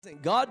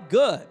Isn't God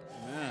good?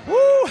 Amen.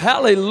 Woo,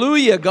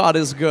 hallelujah, God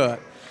is good.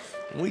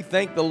 We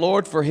thank the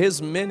Lord for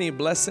His many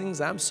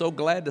blessings. I'm so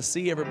glad to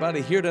see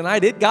everybody here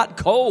tonight. It got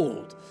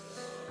cold.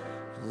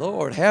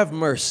 Lord, have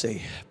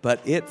mercy.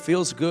 But it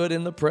feels good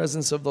in the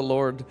presence of the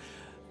Lord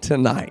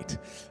tonight.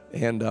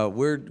 And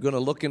we're going to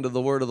look into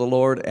the Word of the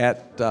Lord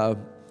at the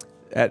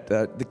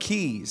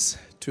keys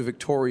to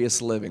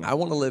victorious living. I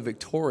want to live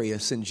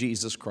victorious in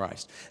Jesus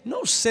Christ.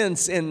 No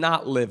sense in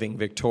not living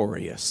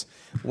victorious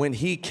when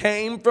He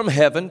came from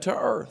heaven to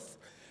earth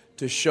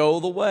to show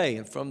the way,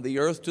 and from the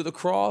earth to the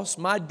cross,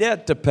 my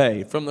debt to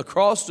pay, from the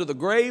cross to the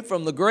grave,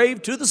 from the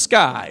grave to the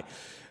sky.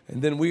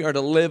 And then we are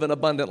to live an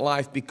abundant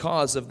life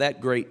because of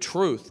that great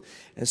truth.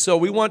 And so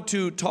we want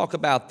to talk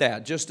about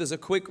that. Just as a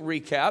quick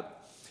recap,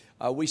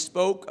 we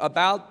spoke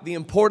about the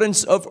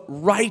importance of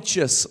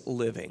righteous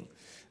living.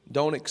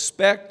 Don't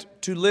expect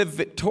to live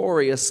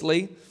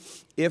victoriously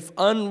if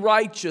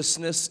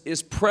unrighteousness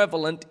is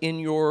prevalent in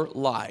your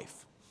life.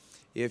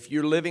 If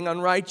you're living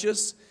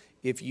unrighteous,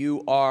 if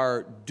you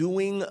are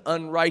doing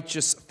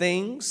unrighteous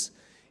things,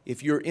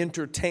 if you're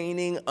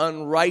entertaining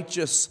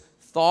unrighteous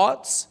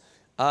thoughts,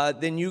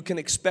 then you can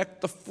expect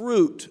the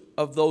fruit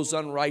of those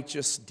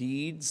unrighteous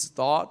deeds,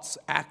 thoughts,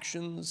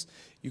 actions.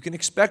 You can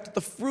expect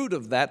the fruit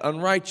of that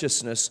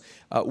unrighteousness,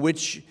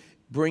 which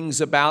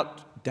brings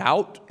about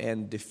doubt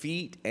and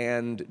defeat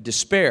and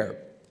despair.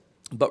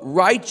 But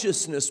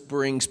righteousness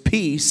brings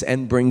peace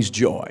and brings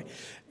joy.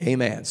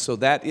 Amen. So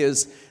that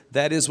is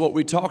what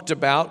we talked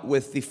about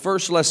with the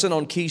first lesson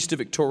on keys to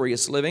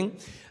victorious living.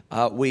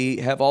 We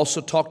have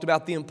also talked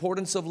about the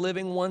importance of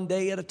living one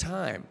day at a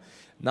time,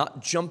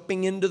 not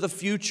jumping into the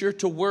future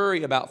to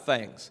worry about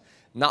things,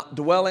 not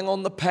dwelling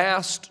on the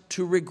past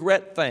to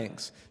regret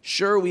things.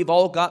 Sure, we've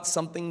all got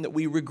something that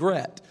we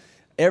regret.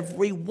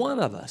 Every one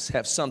of us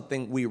have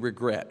something we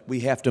regret.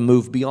 We have to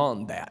move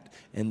beyond that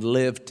and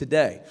live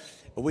today.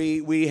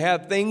 We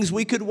have things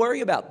we could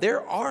worry about.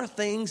 There are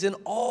things in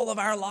all of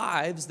our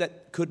lives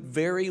that could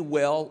very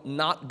well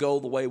not go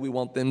the way we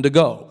want them to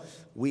go.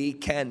 We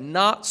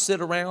cannot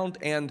sit around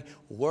and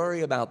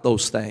worry about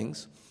those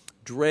things,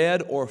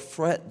 dread or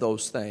fret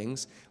those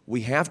things.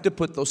 We have to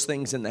put those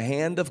things in the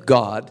hand of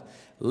God,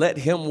 let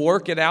Him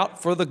work it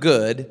out for the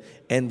good,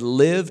 and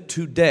live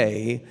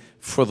today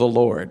for the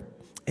Lord.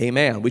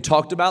 Amen. We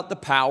talked about the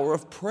power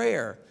of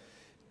prayer,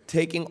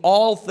 taking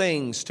all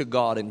things to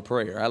God in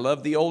prayer. I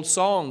love the old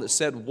song that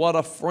said, "What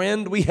a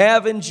friend we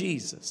have in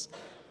Jesus,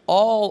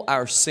 all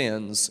our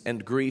sins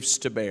and griefs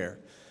to bear."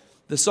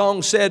 The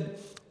song said,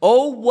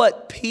 "Oh,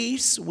 what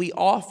peace we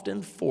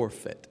often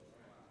forfeit."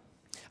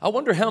 I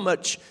wonder how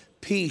much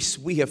peace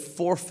we have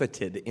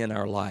forfeited in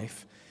our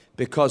life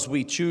because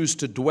we choose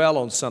to dwell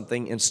on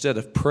something instead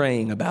of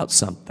praying about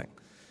something.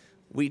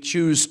 We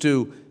choose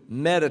to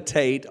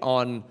meditate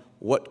on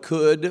what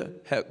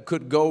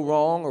could go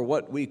wrong, or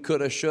what we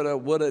coulda, shoulda,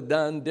 woulda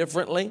done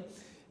differently,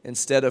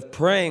 instead of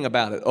praying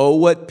about it. Oh,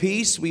 what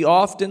peace we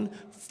often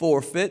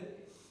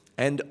forfeit,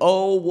 and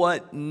oh,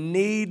 what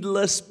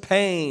needless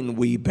pain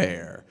we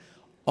bear,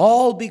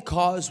 all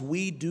because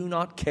we do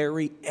not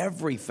carry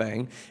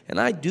everything,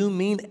 and I do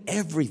mean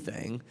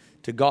everything,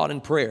 to God in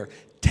prayer.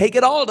 Take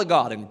it all to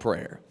God in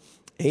prayer.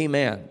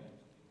 Amen.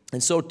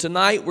 And so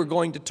tonight we're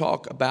going to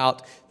talk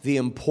about the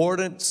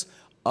importance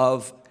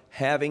of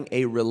having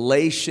a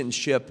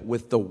relationship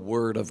with the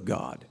Word of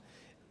God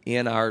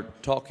in our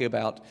talking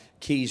about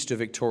keys to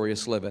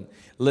victorious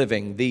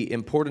living, the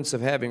importance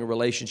of having a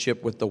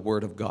relationship with the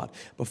Word of God.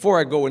 Before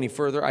I go any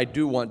further, I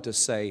do want to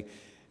say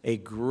a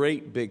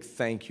great big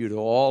thank you to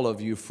all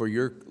of you for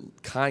your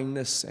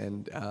kindness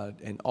and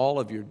all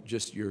of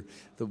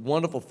the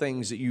wonderful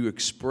things that you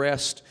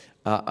expressed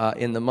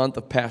in the month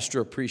of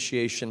Pastor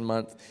Appreciation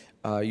Month.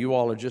 You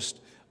all are just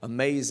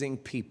amazing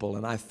people,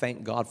 and I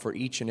thank God for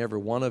each and every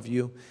one of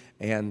you,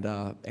 and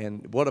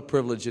what a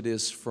privilege it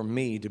is for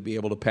me to be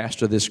able to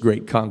pastor this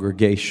great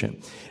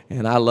congregation.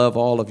 And I love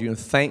all of you, and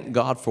thank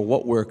God for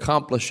what we're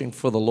accomplishing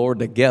for the Lord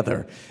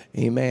together.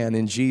 Amen,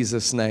 in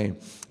Jesus' name.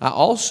 I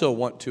also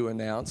want to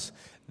announce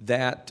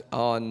that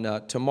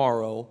on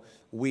tomorrow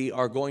we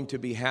are going to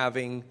be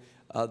having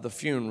the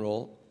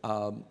funeral.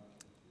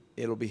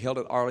 It'll be held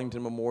at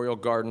Arlington Memorial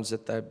Gardens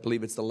at I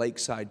believe it's the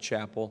Lakeside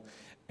Chapel.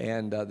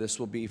 And this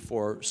will be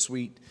for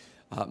sweet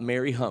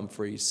Mary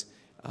Humphreys.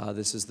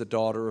 This is the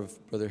daughter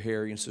of Brother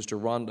Harry and Sister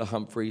Rhonda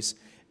Humphreys.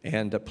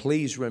 And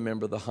please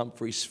remember the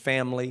Humphreys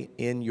family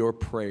in your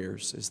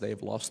prayers as they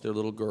have lost their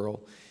little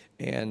girl.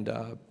 And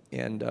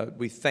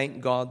we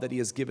thank God that He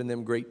has given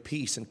them great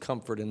peace and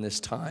comfort in this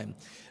time.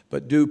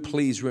 But do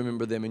please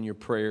remember them in your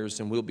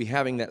prayers. And we'll be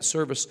having that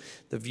service.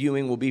 The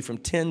viewing will be from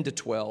 10 to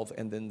 12,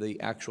 and then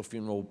the actual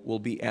funeral will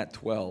be at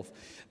 12.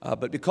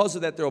 But because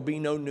of that, there will be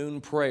no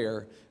noon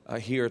prayer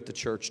here at the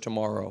church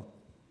tomorrow,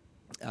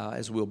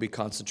 as we'll be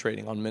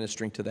concentrating on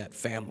ministering to that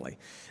family.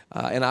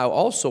 And I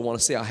also want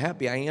to say how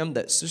happy I am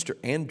that Sister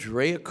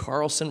Andrea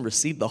Carlson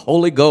received the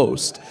Holy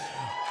Ghost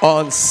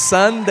on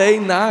Sunday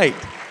night.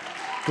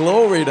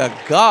 Glory to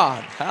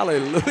God.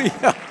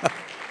 Hallelujah.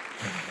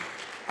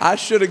 I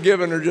should have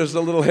given her just a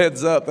little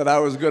heads up that I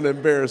was going to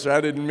embarrass her.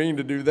 I didn't mean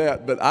to do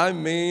that. But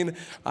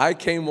I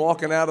came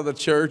walking out of the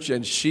church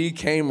and she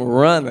came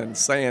running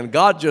saying,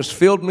 God just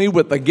filled me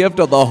with the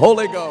gift of the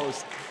Holy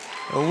Ghost.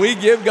 And we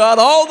give God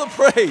all the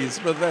praise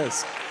for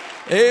this.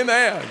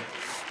 Amen.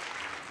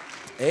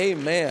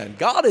 Amen.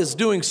 God is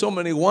doing so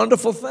many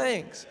wonderful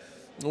things.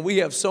 And we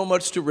have so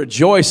much to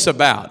rejoice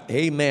about.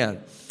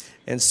 Amen.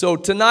 And so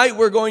tonight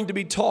we're going to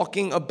be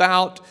talking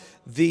about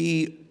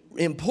the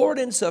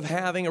importance of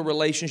having a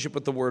relationship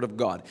with the Word of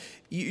God.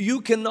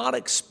 You cannot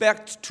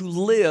expect to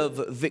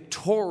live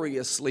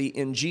victoriously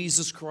in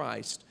Jesus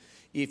Christ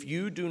if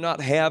you do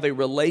not have a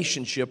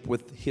relationship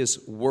with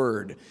His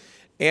Word.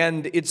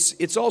 And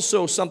it's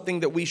also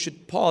something that we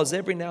should pause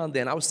every now and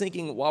then. I was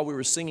thinking while we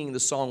were singing the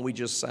song we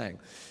just sang,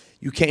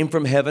 you came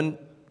from heaven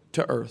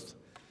to earth.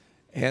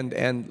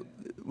 And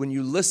when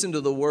you listen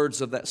to the words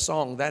of that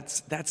song,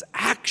 that's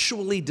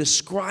actually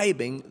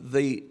describing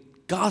the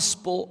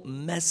gospel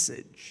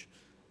message.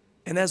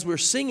 And as we're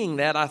singing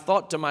that, I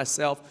thought to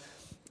myself,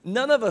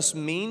 none of us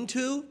mean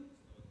to,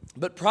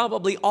 but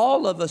probably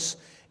all of us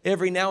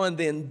every now and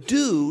then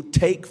do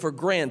take for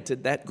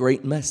granted that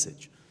great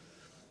message.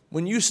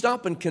 When you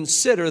stop and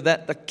consider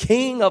that the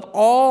King of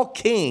all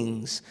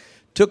kings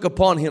took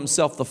upon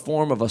himself the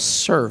form of a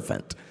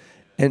servant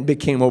and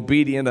became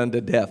obedient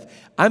unto death.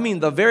 I mean,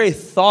 the very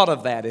thought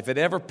of that, if it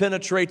ever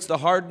penetrates the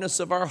hardness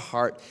of our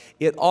heart,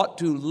 it ought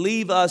to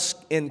leave us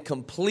in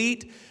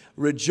complete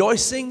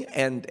rejoicing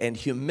and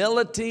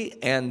humility,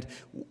 and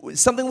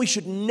something we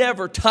should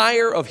never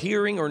tire of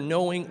hearing or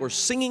knowing or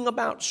singing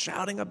about,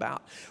 shouting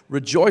about,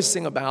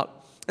 rejoicing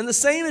about. And the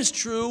same is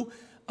true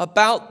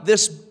about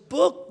this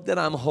book that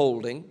I'm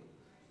holding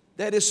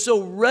that is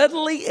so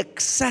readily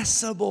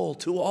accessible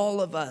to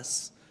all of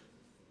us.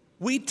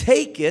 We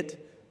take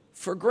it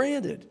for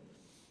granted.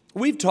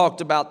 We've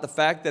talked about the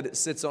fact that it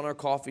sits on our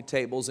coffee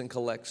tables and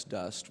collects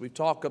dust. We've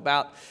talked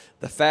about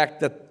the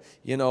fact that,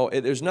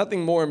 there's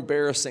nothing more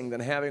embarrassing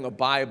than having a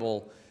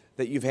Bible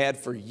that you've had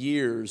for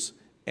years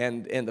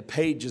and the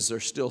pages are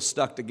still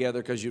stuck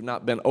together because you've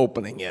not been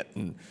opening it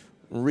and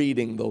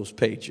reading those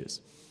pages.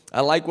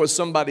 I like what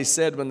somebody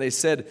said when they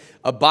said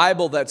a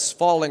Bible that's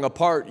falling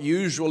apart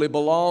usually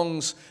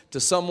belongs to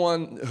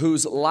someone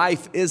whose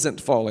life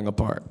isn't falling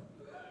apart.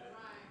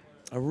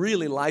 I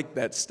really like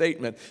that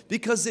statement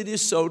because it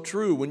is so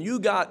true. When you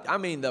got,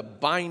 the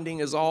binding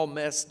is all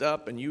messed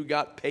up and you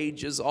got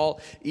pages all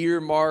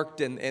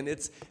earmarked and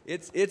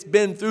it's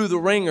been through the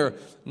ringer,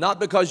 not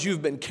because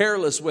you've been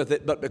careless with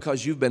it, but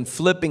because you've been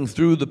flipping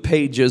through the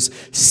pages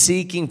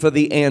seeking for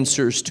the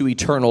answers to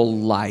eternal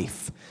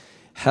life.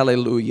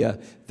 Hallelujah.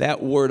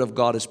 That Word of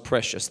God is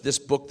precious. This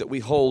book that we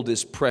hold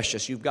is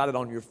precious. You've got it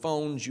on your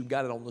phones. You've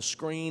got it on the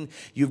screen.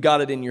 You've got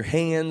it in your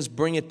hands.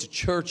 Bring it to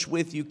church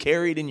with you.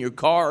 Carry it in your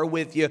car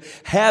with you.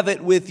 Have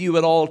it with you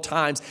at all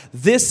times.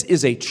 This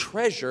is a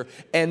treasure,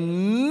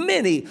 and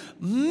many,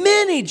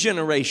 many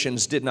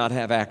generations did not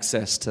have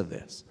access to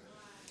this.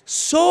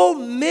 So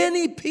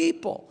many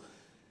people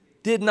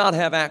did not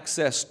have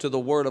access to the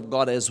Word of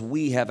God as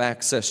we have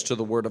access to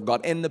the Word of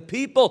God. And the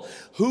people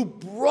who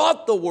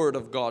brought the Word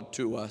of God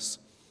to us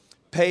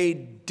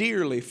paid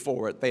dearly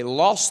for it. They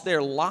lost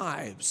their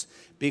lives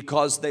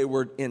because they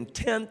were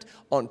intent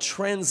on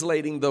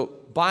translating the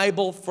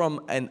Bible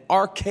from an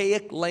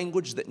archaic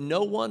language that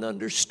no one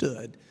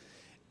understood.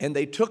 And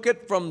they took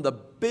it from the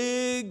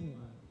big,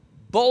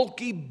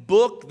 bulky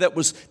book that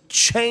was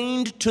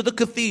chained to the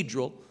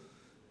cathedral,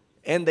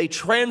 and they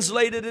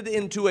translated it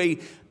into a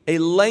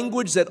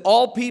language that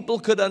all people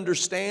could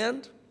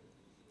understand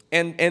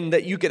and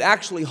that you could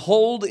actually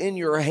hold in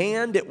your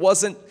hand. It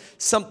wasn't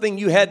something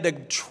you had to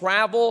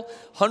travel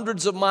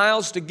hundreds of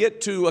miles to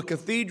get to a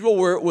cathedral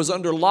where it was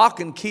under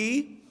lock and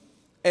key.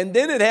 And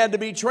then it had to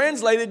be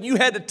translated, and you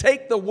had to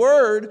take the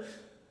word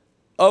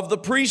of the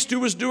priest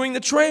who was doing the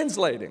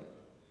translating.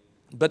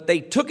 But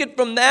they took it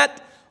from that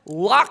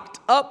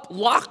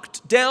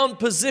locked down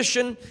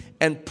position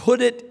and put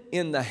it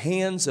in the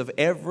hands of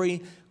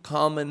every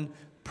common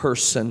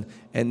person.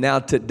 And now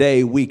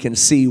today we can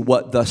see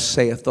what thus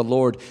saith the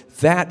Lord.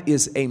 That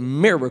is a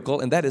miracle,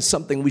 and that is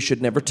something we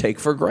should never take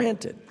for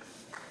granted.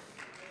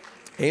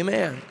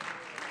 Amen.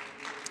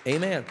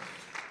 Amen.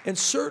 And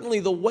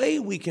certainly the way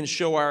we can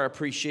show our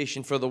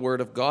appreciation for the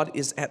Word of God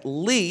is at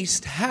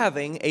least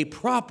having a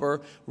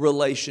proper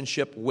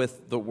relationship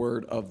with the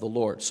Word of the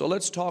Lord. So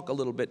let's talk a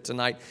little bit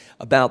tonight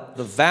about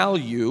the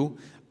value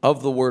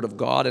of the Word of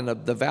God and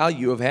of the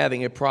value of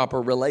having a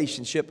proper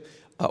relationship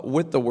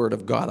with the Word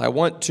of God. I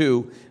want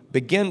to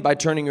begin by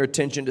turning your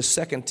attention to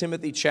 2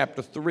 Timothy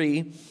chapter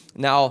 3.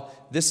 Now,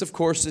 this, of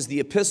course, is the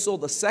epistle,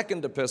 the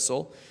second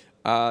epistle,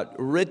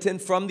 written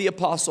from the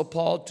Apostle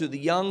Paul to the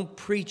young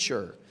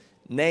preacher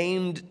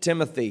named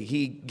Timothy.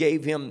 He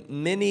gave him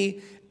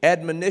many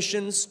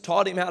admonitions,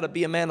 taught him how to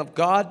be a man of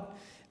God,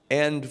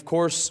 and, of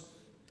course,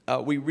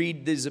 we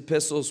read these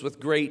epistles with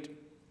great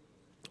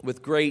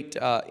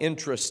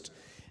interest.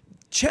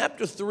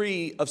 Chapter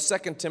 3 of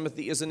 2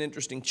 Timothy is an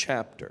interesting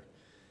chapter.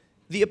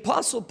 The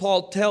Apostle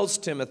Paul tells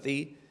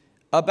Timothy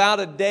about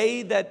a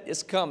day that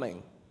is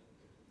coming.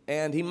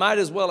 And he might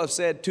as well have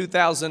said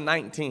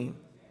 2019,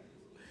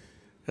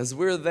 as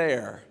we're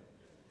there.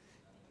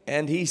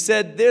 And he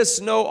said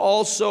this, know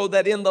also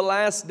that in the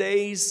last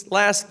days,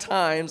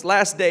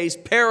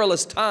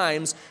 perilous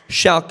times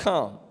shall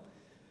come.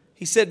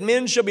 He said,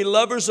 men shall be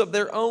lovers of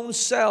their own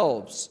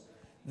selves.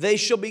 They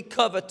shall be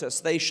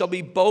covetous. They shall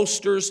be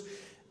boasters,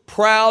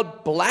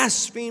 proud,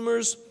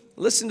 blasphemers.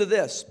 Listen to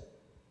this.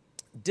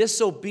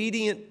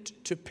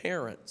 Disobedient to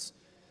parents.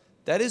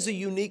 That is a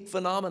unique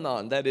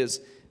phenomenon that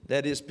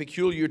is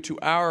peculiar to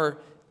our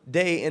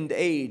day and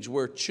age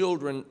where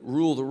children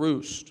rule the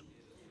roost.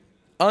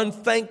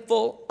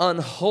 Unthankful,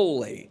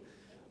 unholy,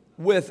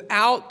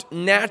 without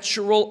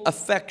natural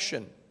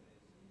affection.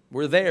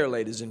 We're there,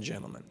 ladies and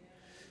gentlemen.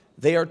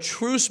 They are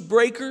truce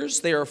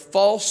breakers. They are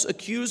false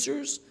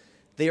accusers.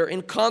 They are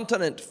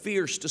incontinent,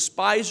 fierce,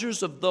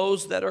 despisers of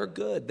those that are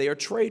good. They are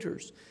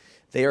traitors.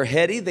 They are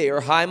heady. They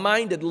are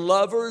high-minded,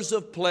 lovers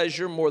of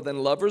pleasure more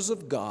than lovers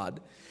of God,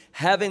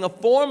 having a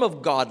form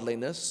of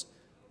godliness,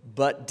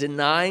 but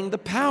denying the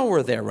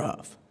power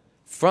thereof.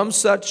 From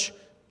such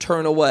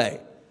turn away.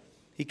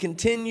 He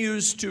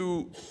continues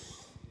to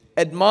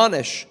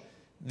admonish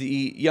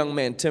the young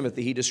man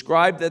Timothy. He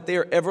described that they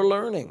are ever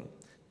learning.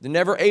 They're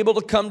never able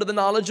to come to the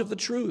knowledge of the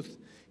truth.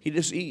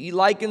 He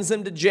likens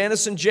them to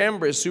Jannes and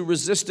Jambres, who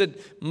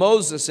resisted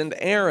Moses and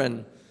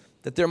Aaron,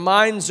 that their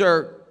minds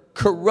are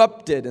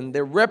corrupted and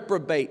they're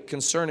reprobate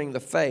concerning the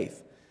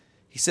faith.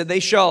 He said,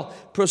 they shall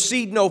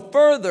proceed no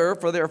further,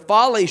 for their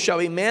folly shall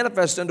be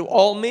manifest unto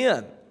all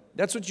men.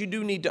 That's what you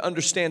do need to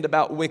understand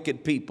about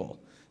wicked people.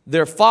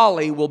 Their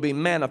folly will be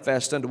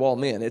manifest unto all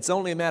men. It's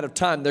only a matter of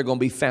time they're going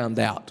to be found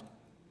out.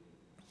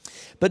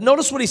 But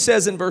notice what he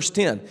says in verse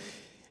 10.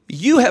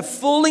 You have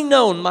fully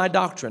known my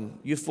doctrine.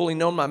 You've fully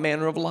known my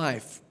manner of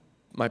life,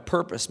 my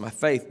purpose, my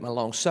faith, my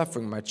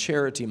long-suffering, my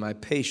charity, my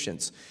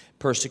patience,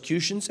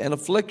 persecutions, and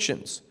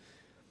afflictions.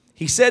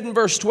 He said in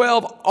verse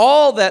 12,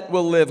 all that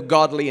will live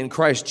godly in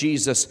Christ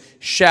Jesus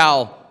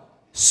shall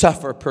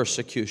suffer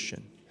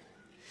persecution.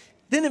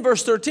 Then in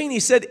verse 13, he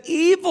said,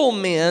 evil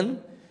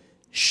men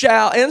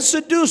and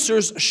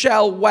seducers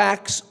shall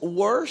wax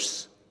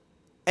worse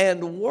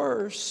and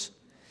worse,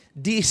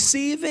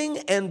 deceiving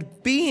and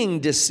being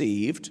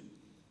deceived.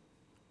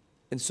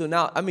 And so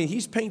now,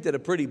 he's painted a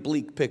pretty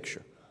bleak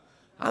picture.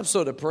 I'm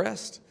so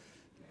depressed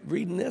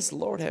reading this.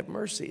 Lord have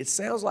mercy. It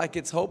sounds like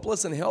it's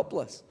hopeless and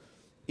helpless.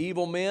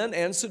 Evil men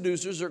and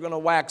seducers are going to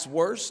wax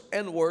worse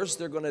and worse.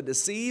 They're going to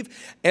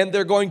deceive and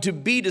they're going to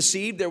be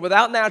deceived. They're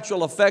without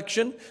natural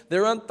affection.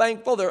 They're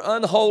unthankful. They're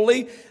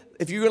unholy.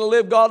 If you're going to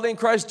live godly in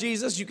Christ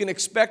Jesus, you can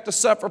expect to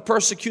suffer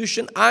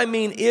persecution.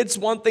 It's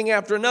one thing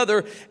after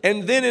another.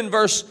 And then in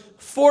verse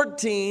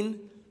 14,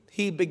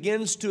 he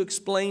begins to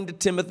explain to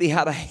Timothy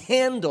how to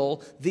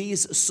handle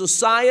these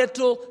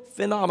societal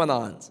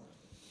phenomenons.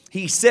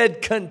 He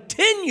said,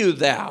 continue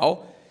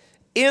thou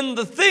in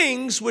the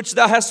things which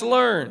thou hast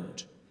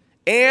learned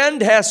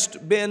and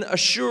hast been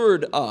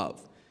assured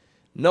of,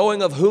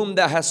 knowing of whom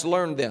thou hast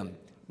learned them.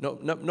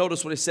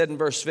 Notice what he said in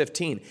verse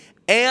 15.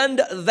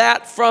 And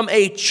that from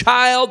a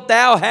child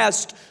thou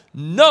hast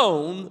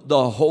known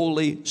the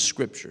Holy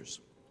Scriptures.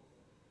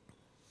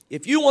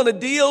 If you want to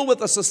deal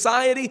with a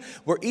society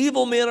where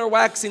evil men are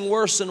waxing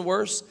worse and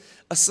worse,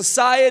 a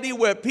society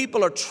where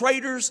people are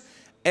traitors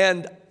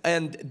and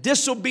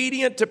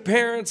disobedient to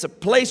parents, a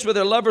place where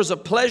they're lovers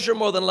of pleasure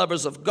more than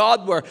lovers of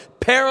God, where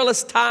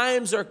perilous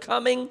times are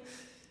coming,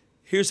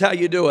 here's how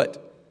you do it.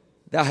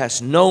 Thou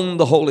hast known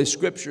the Holy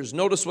Scriptures.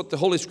 Notice what the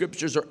Holy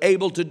Scriptures are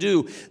able to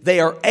do. They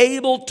are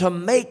able to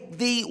make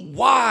thee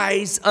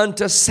wise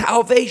unto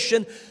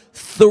salvation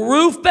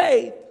through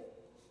faith,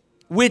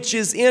 which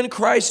is in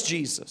Christ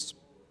Jesus.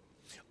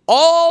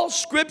 All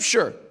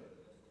Scripture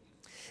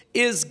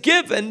is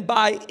given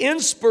by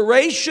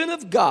inspiration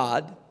of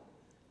God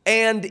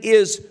and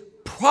is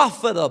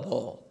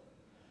profitable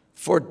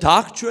for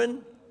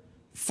doctrine,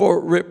 for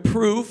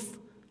reproof,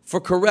 for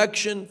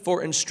correction,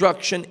 for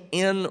instruction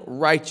in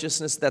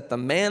righteousness, that the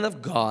man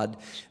of God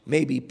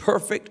may be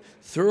perfect,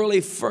 thoroughly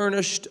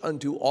furnished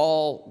unto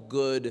all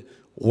good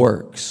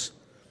works.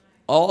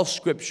 All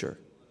Scripture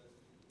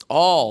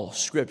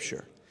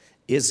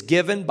is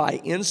given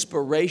by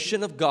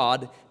inspiration of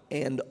God,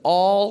 and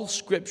all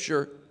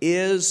Scripture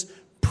is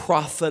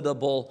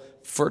profitable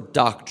for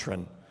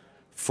doctrine,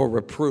 for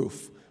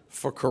reproof,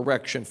 for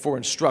correction, for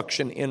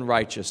instruction in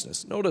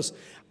righteousness. Notice,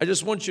 I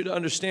just want you to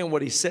understand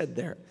what he said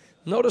there.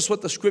 Notice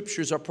what the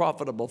Scriptures are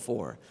profitable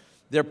for.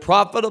 They're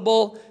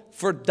profitable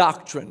for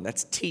doctrine,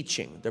 that's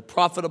teaching. They're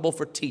profitable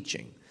for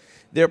teaching.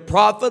 They're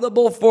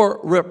profitable for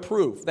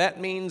reproof.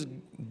 That means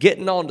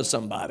getting on to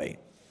somebody.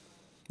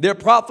 They're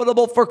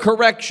profitable for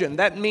correction.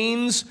 That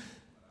means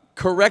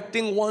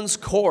correcting one's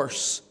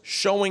course,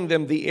 showing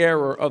them the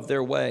error of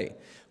their way.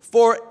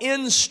 For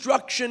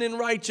instruction in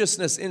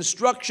righteousness.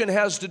 Instruction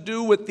has to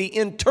do with the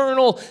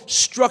internal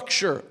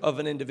structure of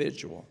an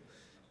individual.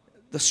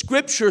 The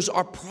Scriptures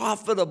are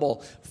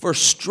profitable for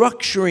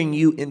structuring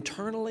you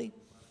internally,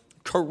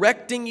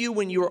 correcting you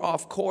when you're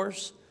off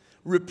course,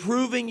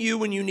 reproving you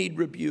when you need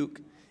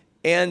rebuke,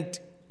 and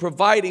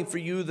providing for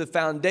you the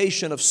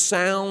foundation of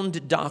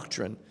sound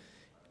doctrine.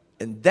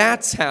 And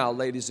that's how,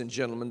 ladies and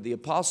gentlemen, the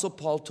Apostle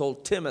Paul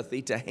told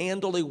Timothy to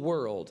handle a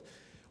world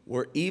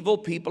where evil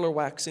people are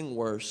waxing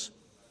worse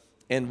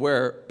and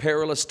where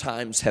perilous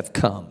times have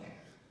come.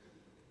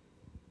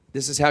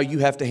 This is how you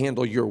have to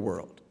handle your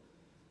world.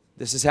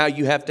 This is how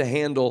you have to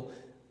handle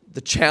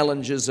the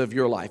challenges of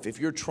your life. If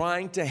you're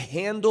trying to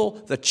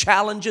handle the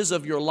challenges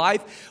of your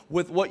life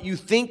with what you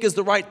think is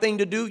the right thing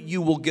to do,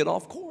 you will get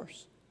off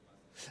course.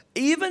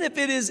 Even if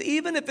it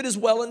is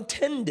well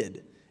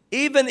intended,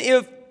 even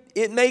if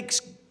it makes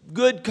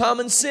good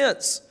common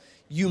sense,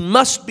 you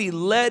must be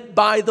led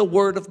by the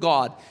Word of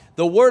God.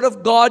 The Word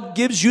of God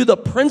gives you the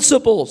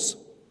principles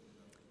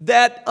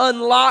that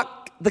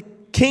unlock the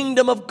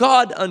kingdom of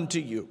God unto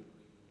you.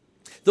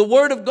 The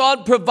Word of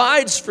God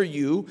provides for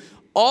you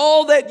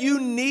all that you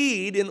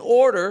need in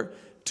order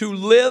to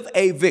live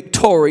a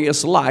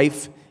victorious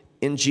life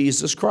in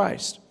Jesus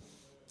Christ.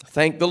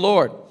 Thank the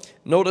Lord.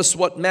 Notice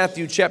what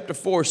Matthew chapter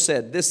 4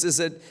 said. This is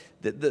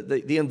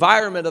the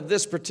environment of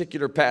this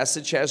particular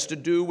passage has to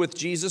do with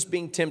Jesus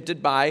being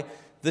tempted by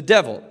the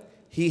devil.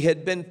 He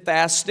had been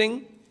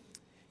fasting.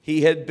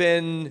 He had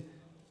been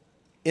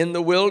in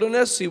the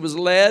wilderness. He was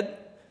led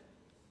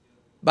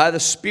by the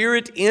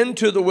Spirit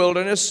into the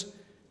wilderness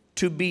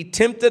to be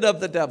tempted of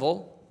the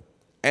devil.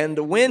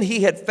 And when he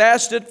had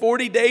fasted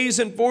 40 days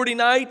and 40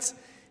 nights,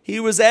 he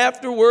was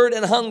afterward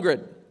and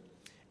hungered.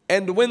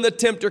 And when the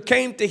tempter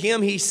came to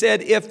him, he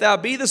said, "If thou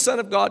be the Son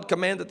of God,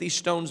 command that these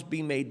stones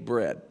be made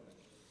bread."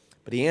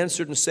 But he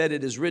answered and said,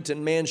 "It is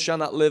written, man shall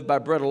not live by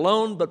bread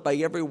alone, but by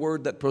every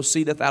word that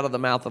proceedeth out of the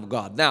mouth of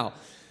God." Now,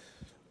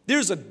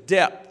 there's a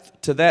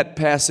depth to that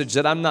passage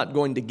that I'm not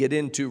going to get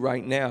into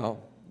right now,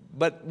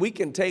 but we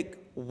can take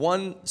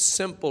one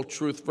simple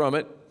truth from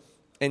it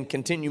and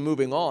continue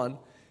moving on.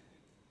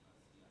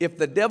 If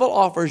the devil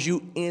offers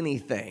you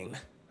anything,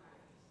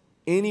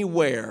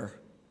 anywhere,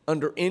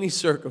 under any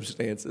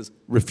circumstances,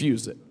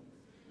 refuse it.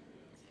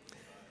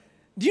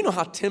 Do you know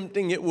how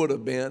tempting it would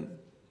have been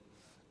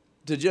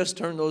to just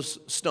turn those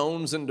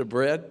stones into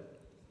bread?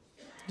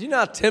 Do you know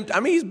how tempting? I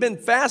mean, he's been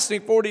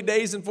fasting 40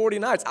 days and 40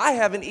 nights. I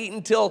haven't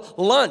eaten till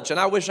lunch, and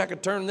I wish I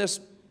could turn this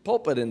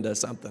pulpit into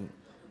something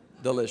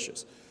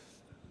delicious.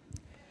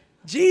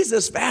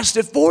 Jesus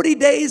fasted 40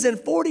 days and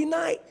 40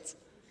 nights.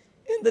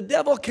 And the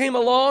devil came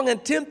along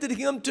and tempted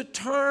him to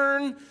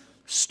turn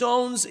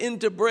stones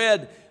into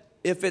bread.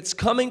 If it's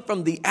coming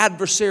from the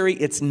adversary,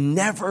 it's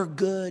never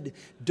good.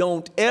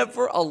 Don't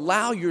ever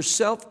allow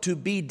yourself to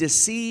be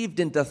deceived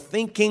into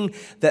thinking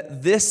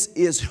that this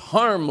is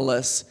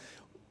harmless.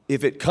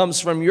 If it comes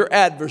from your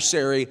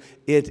adversary,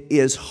 it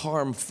is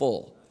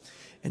harmful.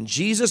 And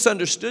Jesus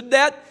understood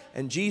that,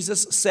 and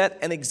Jesus set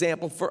an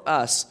example for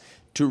us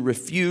to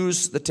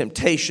refuse the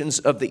temptations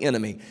of the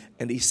enemy.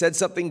 And he said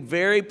something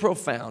very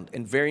profound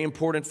and very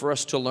important for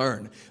us to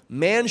learn.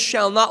 Man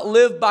shall not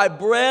live by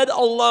bread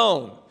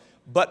alone,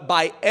 but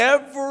by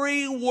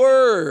every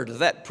word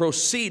that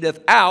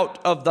proceedeth out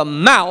of the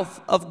mouth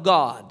of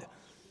God.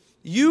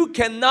 You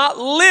cannot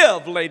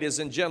live, ladies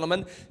and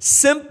gentlemen,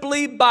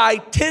 simply by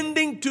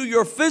tending to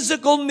your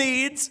physical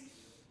needs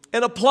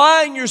and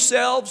applying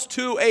yourselves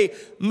to a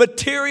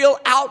material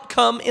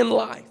outcome in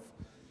life.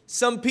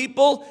 Some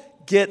people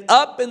get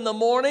up in the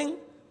morning,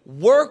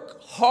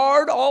 work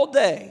hard all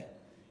day,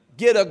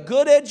 get a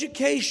good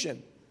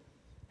education,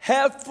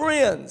 have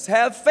friends,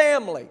 have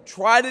family,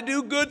 try to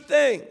do good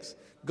things,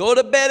 go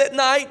to bed at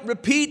night,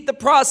 repeat the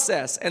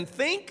process, and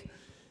think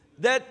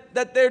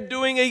that they're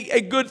doing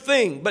a good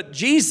thing. But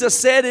Jesus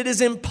said it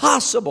is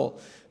impossible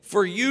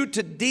for you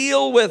to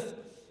deal with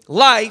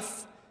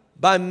life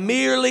by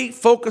merely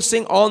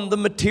focusing on the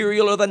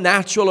material or the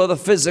natural or the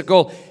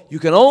physical. You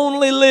can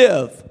only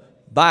live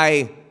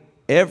by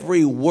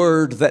every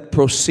word that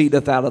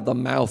proceedeth out of the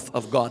mouth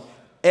of God.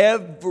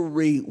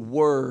 Every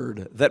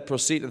word that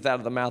proceedeth out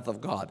of the mouth of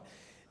God.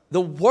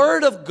 The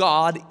Word of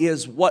God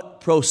is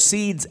what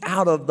proceeds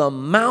out of the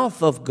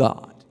mouth of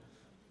God.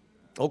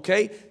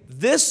 Okay?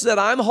 This that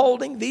I'm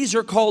holding, these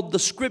are called the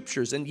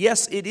Scriptures. And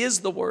yes, it is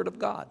the Word of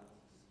God.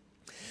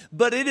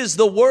 But it is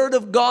the Word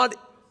of God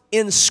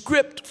in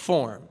script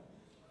form.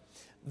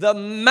 The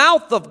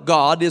mouth of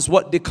God is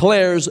what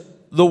declares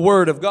the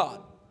Word of God.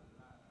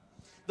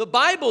 The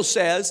Bible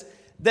says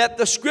that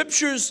the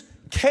Scriptures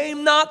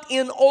came not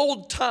in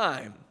old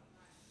time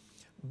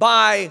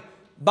by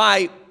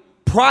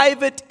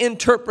private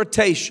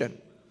interpretation,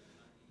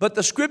 but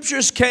the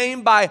Scriptures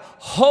came by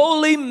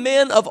holy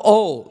men of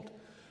old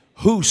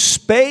who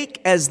spake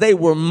as they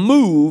were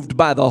moved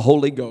by the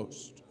Holy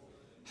Ghost.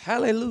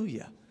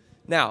 Hallelujah.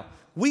 Now,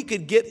 we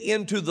could get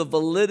into the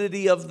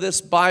validity of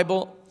this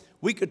Bible.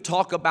 We could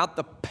talk about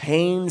the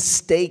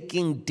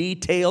painstaking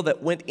detail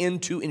that went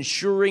into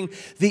ensuring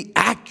the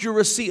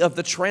accuracy of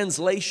the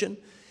translation,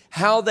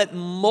 how that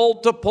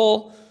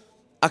multiple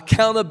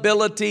accountable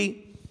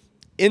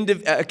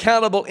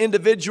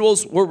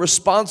individuals were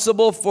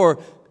responsible for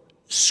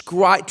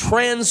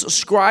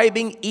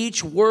transcribing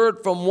each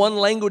word from one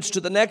language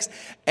to the next,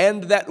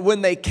 and that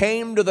when they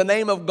came to the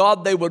name of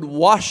God, they would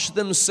wash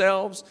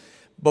themselves.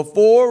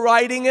 before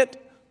writing it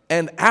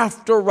and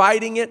after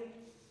writing it,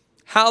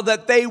 how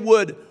that they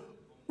would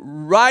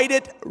write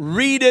it,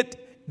 read it.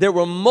 There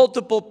were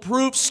multiple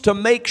proofs to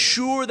make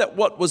sure that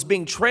what was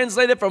being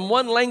translated from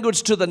one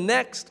language to the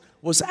next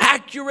was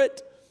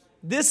accurate.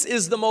 This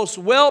is the most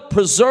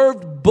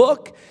well-preserved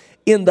book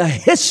in the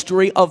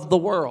history of the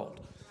world.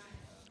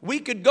 We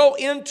could go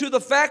into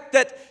the fact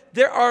that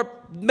there are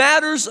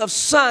matters of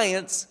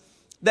science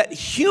that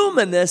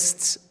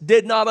humanists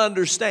did not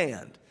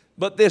understand,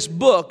 but this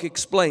book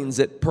explains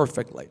it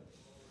perfectly.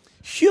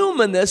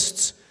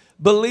 Humanists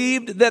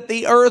believed that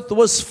the earth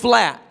was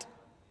flat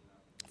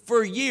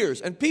for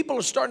years, and people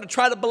are starting to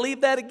try to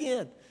believe that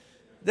again,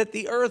 that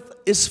the earth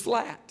is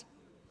flat.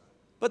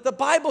 But the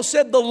Bible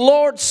said the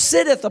Lord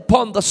sitteth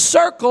upon the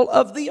circle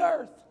of the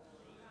earth.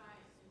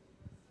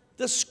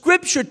 The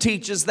scripture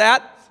teaches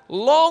that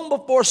long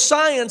before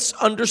science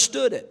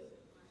understood it.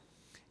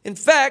 In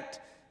fact,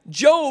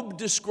 Job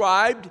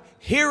described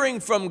hearing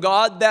from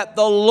God that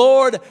the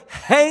Lord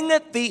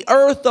hangeth the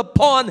earth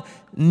upon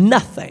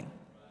nothing.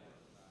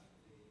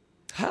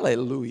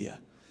 Hallelujah.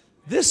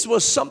 This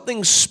was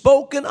something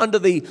spoken under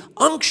the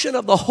unction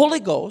of the Holy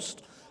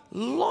Ghost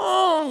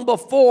long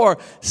before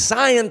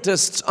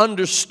scientists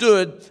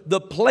understood the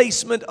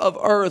placement of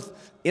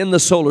earth in the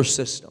solar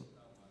system.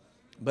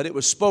 But it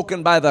was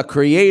spoken by the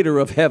creator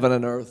of heaven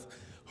and earth,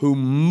 who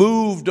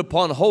moved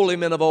upon holy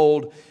men of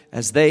old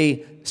as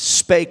they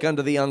spake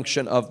under the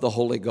unction of the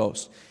Holy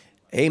Ghost.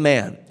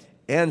 Amen.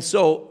 And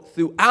so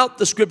throughout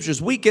the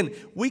scriptures, we can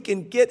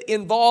get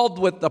involved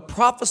with the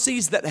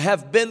prophecies that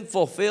have been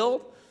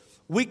fulfilled.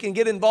 We can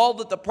get involved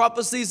with the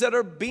prophecies that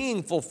are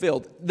being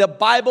fulfilled. The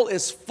Bible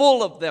is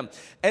full of them.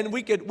 And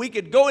we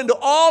could go into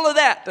all of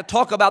that to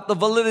talk about the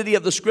validity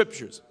of the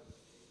scriptures.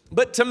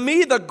 But to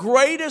me, the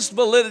greatest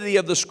validity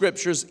of the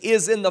scriptures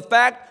is in the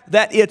fact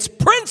that its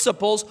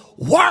principles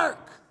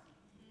work.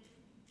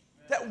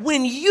 That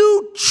when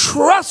you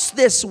trust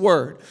this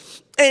word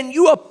and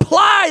you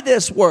apply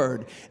this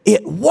word,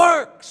 it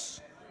works.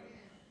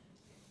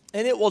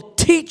 And it will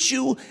teach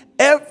you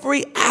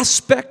every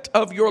aspect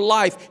of your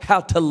life, how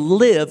to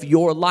live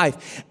your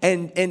life.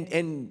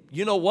 And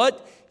you know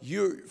what?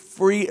 You're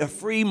a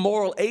free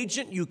moral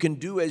agent. You can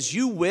do as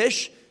you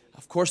wish.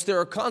 Of course, there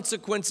are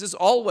consequences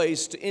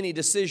always to any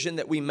decision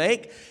that we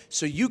make.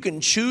 So you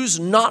can choose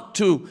not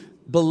to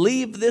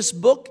believe this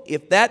book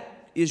if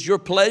that is your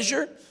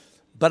pleasure.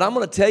 But I'm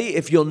going to tell you,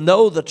 if you'll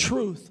know the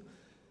truth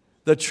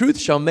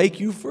shall make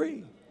you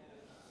free.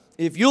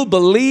 If you'll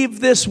believe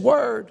this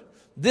word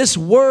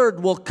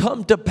will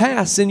come to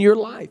pass in your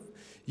life.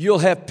 You'll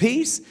have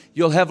peace,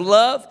 you'll have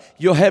love,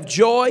 you'll have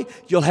joy,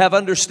 you'll have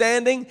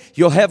understanding,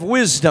 you'll have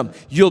wisdom,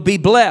 you'll be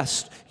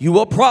blessed. You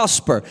will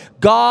prosper.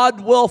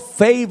 God will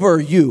favor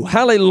you.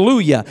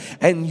 Hallelujah.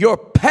 And your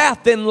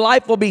path in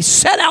life will be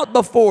set out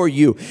before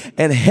you,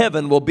 and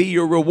heaven will be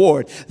your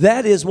reward.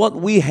 That is what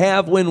we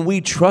have when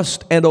we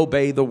trust and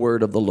obey the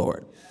word of the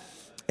Lord.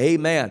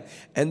 Amen.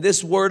 And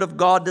this word of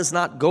God does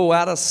not go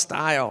out of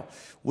style.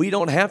 We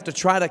don't have to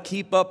try to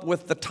keep up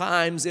with the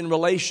times in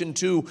relation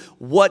to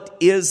what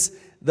is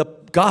the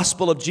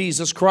gospel of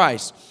Jesus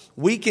Christ.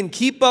 We can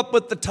keep up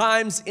with the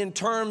times in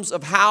terms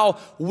of how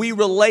we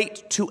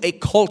relate to a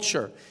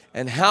culture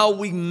and how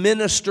we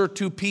minister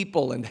to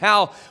people and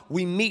how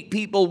we meet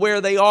people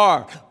where they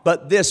are.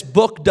 But this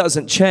book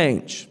doesn't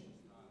change.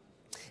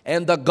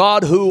 And the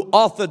God who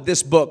authored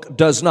this book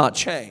does not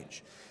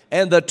change.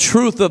 And the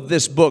truth of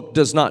this book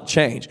does not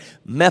change.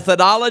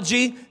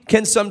 Methodology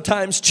can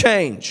sometimes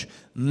change.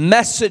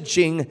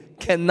 Messaging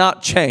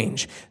cannot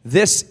change.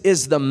 This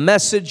is the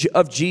message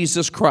of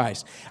Jesus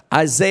Christ.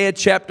 Isaiah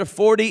chapter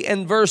 40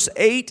 and verse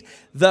 8,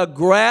 the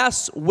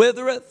grass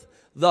withereth,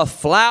 the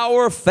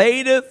flower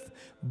fadeth,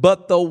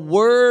 but the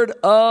word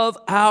of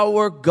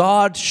our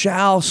God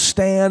shall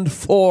stand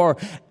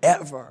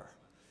forever.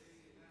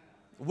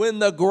 When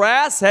the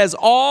grass has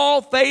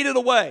all faded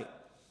away,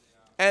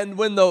 and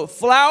when the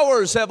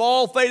flowers have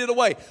all faded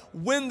away,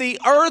 when the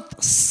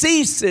earth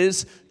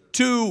ceases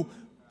to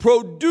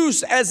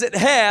produce as it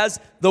has,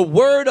 the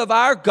word of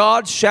our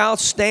God shall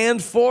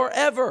stand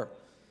forever.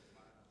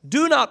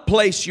 Do not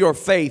place your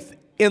faith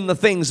in the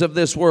things of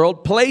this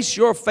world. Place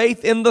your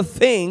faith in the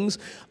things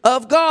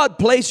of God.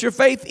 Place your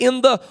faith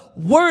in the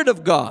word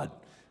of God.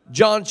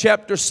 John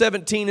chapter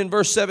 17 and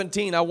verse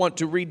 17. I want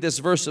to read this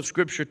verse of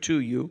scripture to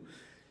you.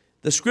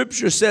 The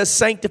scripture says,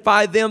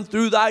 sanctify them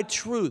through thy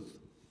truth.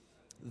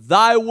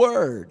 Thy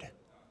word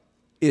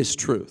is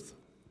truth.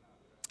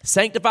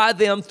 Sanctify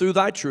them through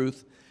thy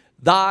truth.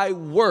 Thy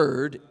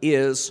word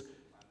is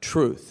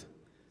truth.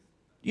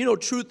 You know,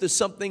 truth is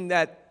something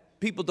that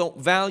people don't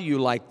value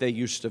like they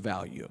used to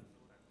value.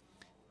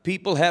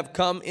 People have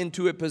come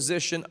into a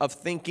position of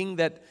thinking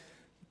that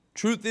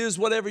truth is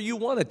whatever you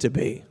want it to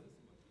be.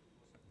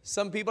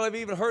 Some people have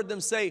even heard them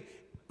say,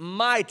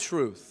 my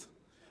truth.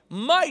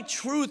 My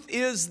truth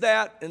is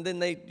that, and then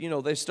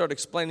they start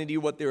explaining to you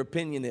what their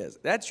opinion is.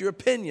 That's your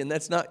opinion,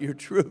 that's not your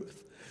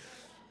truth.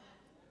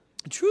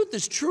 Truth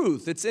is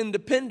truth. It's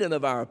independent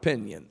of our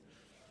opinion.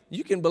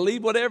 You can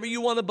believe whatever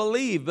you want to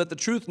believe, but the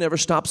truth never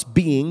stops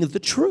being the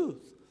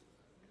truth.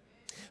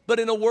 But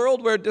in a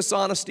world where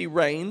dishonesty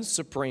reigns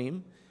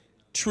supreme,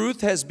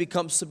 truth has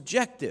become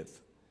subjective.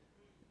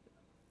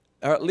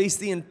 Or at least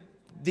the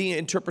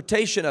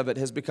interpretation of it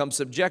has become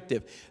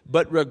subjective.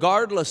 But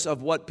regardless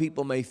of what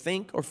people may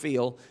think or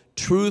feel,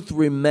 truth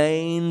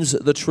remains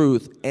the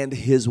truth, and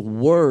His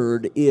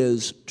Word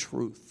is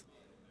truth.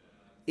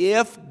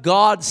 If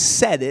God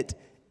said it,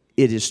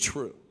 it is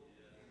true.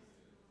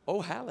 Oh,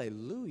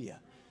 hallelujah.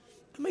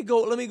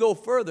 Let me go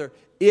further.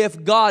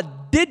 If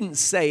God didn't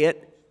say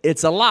it,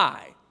 it's a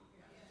lie.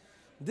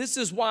 This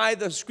is why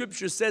the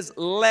Scripture says,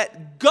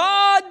 let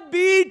God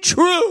be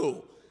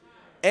true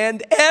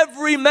and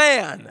every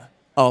man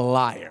a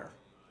liar.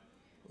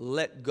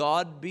 Let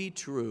God be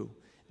true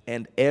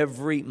and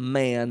every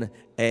man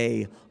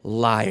a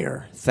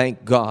liar.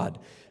 Thank God.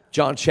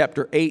 John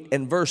chapter 8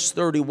 and verse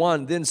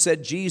 31, then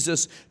said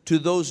Jesus to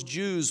those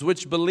Jews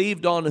which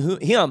believed on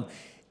Him,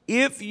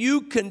 if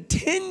you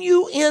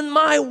continue in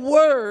my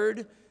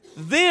word,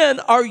 then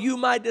are you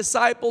my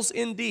disciples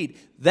indeed.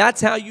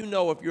 That's how you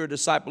know if you're a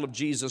disciple of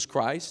Jesus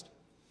Christ.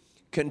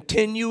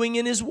 Continuing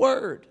in His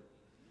word.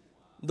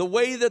 The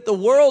way that the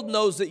world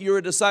knows that you're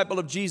a disciple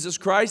of Jesus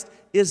Christ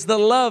is the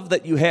love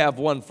that you have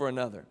one for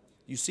another.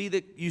 You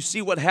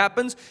see what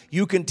happens?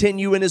 You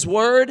continue in His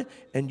word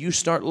and you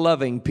start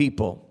loving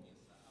people.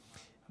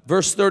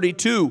 Verse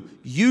 32,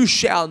 you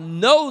shall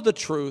know the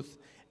truth,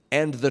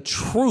 and the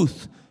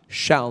truth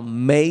shall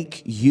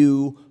make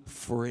you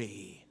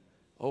free.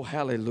 Oh,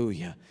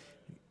 hallelujah.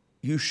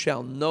 You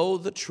shall know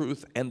the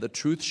truth, and the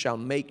truth shall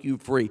make you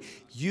free.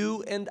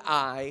 You and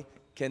I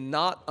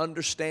cannot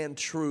understand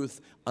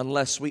truth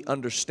unless we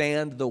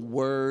understand the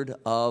Word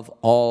of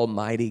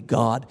Almighty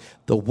God.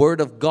 The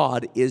Word of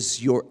God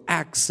is your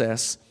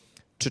access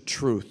to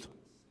truth.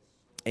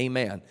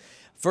 Amen.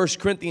 1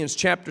 Corinthians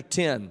chapter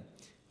 10.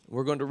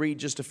 We're going to read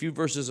just a few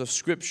verses of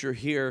Scripture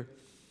here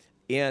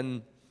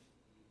in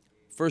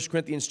 1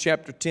 Corinthians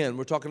chapter 10.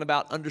 We're talking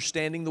about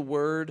understanding the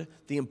Word,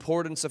 the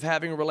importance of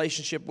having a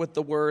relationship with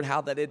the Word,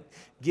 how that it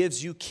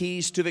gives you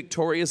keys to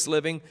victorious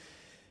living.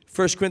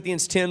 1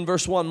 Corinthians 10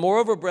 verse 1,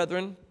 moreover,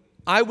 brethren,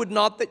 I would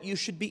not that you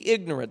should be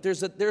ignorant.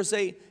 There's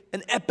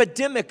an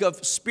epidemic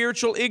of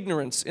spiritual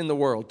ignorance in the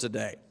world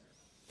today.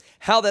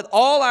 How that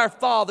all our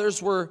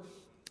fathers were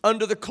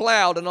under the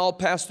cloud and all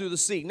passed through the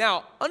sea.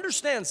 Now,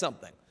 understand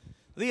something.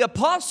 The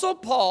Apostle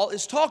Paul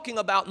is talking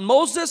about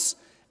Moses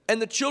and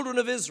the children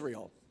of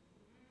Israel.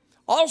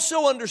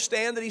 Also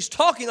understand that he's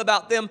talking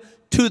about them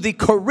to the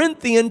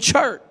Corinthian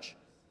church.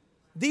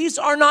 These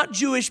are not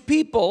Jewish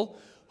people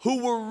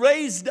who were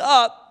raised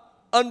up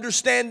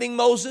understanding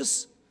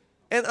Moses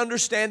and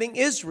understanding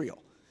Israel.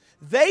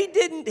 They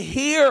didn't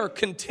hear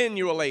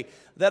continually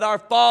that our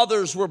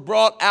fathers were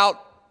brought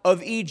out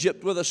of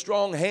Egypt with a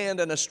strong hand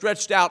and a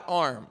stretched out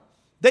arm.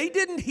 They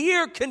didn't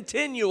hear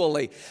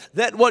continually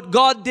that what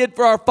God did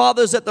for our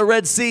fathers at the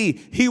Red Sea,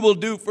 He will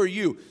do for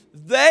you.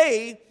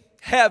 They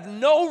have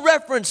no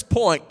reference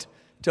point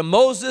to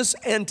Moses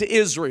and to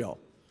Israel.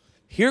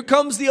 Here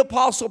comes the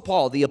Apostle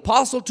Paul, the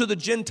apostle to the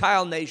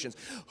Gentile nations,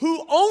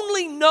 who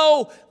only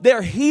know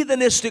their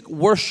heathenistic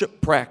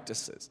worship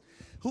practices,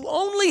 who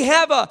only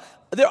have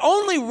their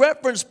only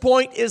reference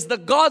point is the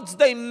gods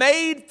they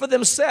made for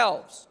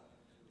themselves.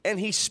 And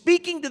he's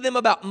speaking to them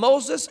about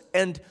Moses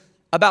and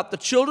about the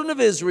children of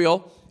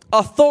Israel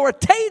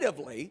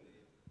authoritatively,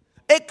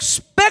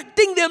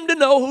 expecting them to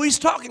know who he's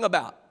talking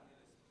about.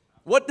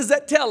 What does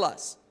that tell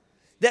us?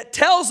 That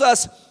tells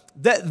us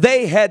that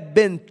they had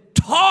been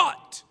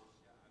taught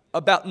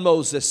about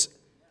Moses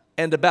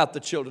and about the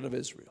children of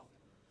Israel.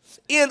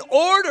 In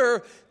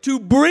order to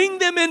bring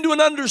them into an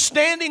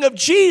understanding of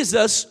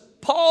Jesus,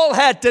 Paul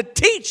had to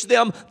teach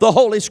them the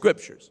Holy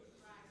Scriptures.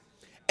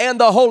 And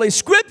the Holy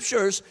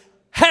Scriptures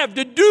have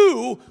to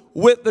do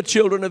with the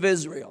children of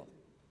Israel.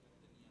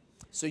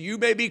 So you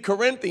may be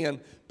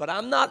Corinthian, but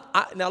I'm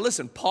not. Now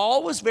listen,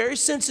 Paul was very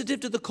sensitive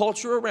to the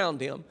culture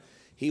around him.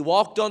 He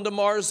walked onto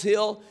Mars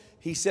Hill.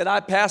 He said, I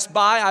passed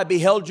by, I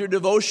beheld your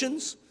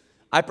devotions.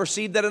 I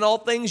perceive that in all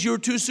things you are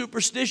too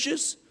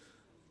superstitious.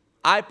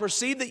 I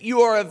perceive that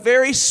you are a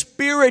very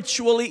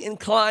spiritually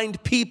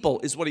inclined people,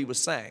 is what he was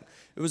saying.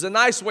 It was a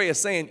nice way of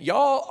saying,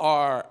 y'all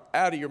are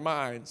out of your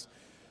minds.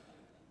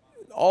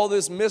 All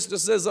this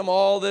mysticism,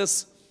 all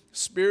this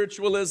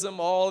spiritualism,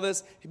 all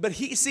this. But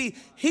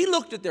he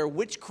looked at their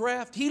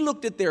witchcraft. He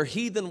looked at their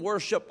heathen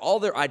worship, all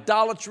their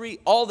idolatry,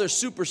 all their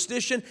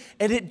superstition,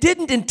 and it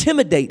didn't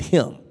intimidate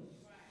him.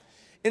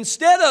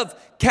 Instead of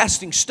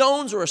casting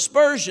stones or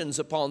aspersions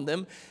upon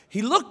them,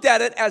 he looked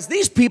at it as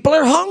these people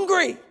are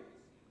hungry.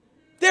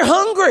 They're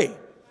hungry.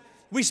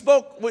 We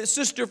spoke with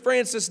Sister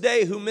Frances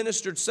Day, who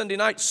ministered Sunday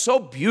night so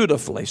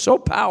beautifully, so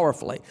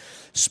powerfully,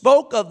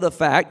 spoke of the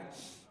fact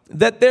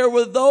that there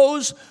were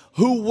those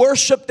who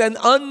worshiped an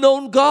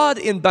unknown God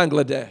in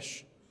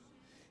Bangladesh.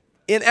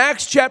 In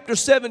Acts chapter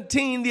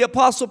 17, the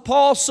Apostle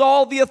Paul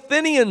saw the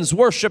Athenians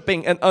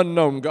worshiping an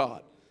unknown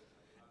God.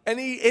 And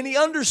he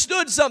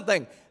understood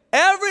something.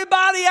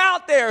 Everybody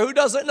out there who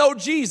doesn't know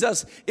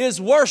Jesus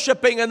is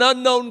worshiping an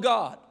unknown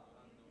God.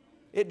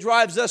 It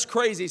drives us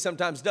crazy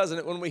sometimes, doesn't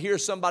it, when we hear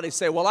somebody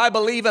say, well, I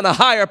believe in a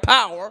higher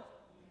power.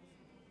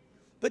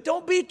 But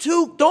don't be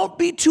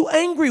too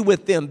angry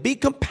with them. Be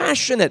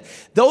compassionate.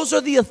 Those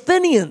are the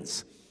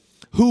Athenians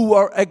who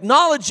are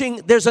acknowledging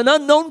there's an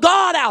unknown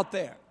God out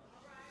there.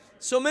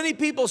 So many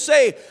people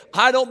say,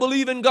 I don't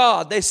believe in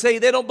God. They say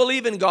they don't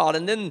believe in God.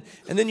 And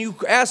then you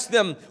ask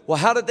them, well,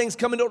 how did things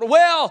come into order?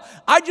 Well,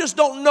 I just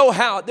don't know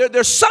how.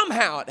 There's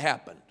somehow it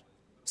happened.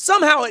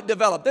 Somehow it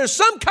developed. There's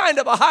some kind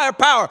of a higher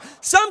power,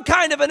 some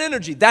kind of an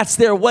energy. That's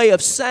their way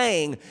of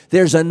saying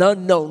there's an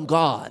unknown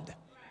God.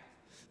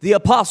 The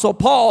Apostle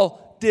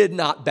Paul did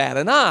not bat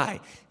an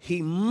eye.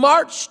 He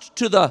marched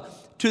to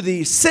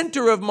the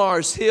center of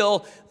Mars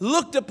Hill,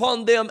 looked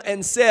upon them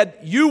and said,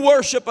 you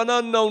worship an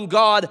unknown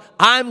God.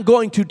 I'm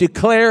going to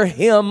declare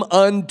him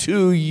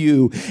unto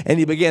you. And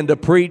he began to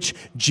preach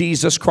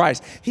Jesus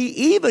Christ.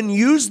 He even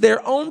used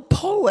their own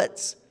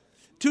poets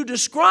to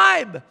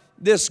describe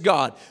this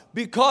God,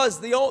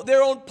 because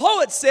their own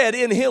poet said,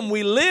 in him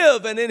we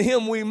live and in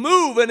him we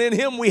move and in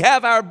him we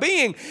have our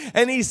being.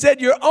 And he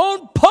said, your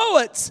own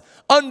poets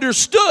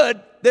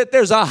understood that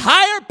there's a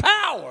higher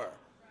power.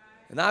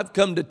 And I've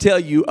come to tell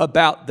you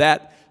about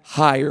that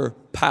higher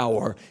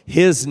power.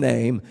 His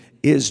name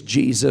is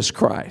Jesus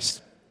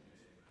Christ.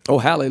 Oh,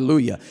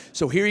 hallelujah.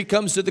 So here he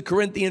comes to the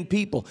Corinthian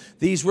people.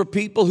 These were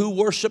people who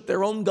worshiped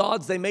their own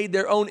gods. They made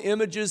their own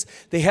images.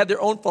 They had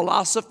their own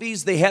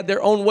philosophies. They had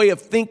their own way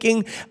of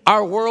thinking.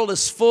 Our world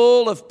is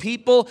full of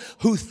people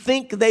who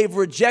think they've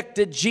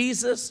rejected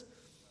Jesus,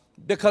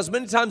 because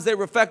many times they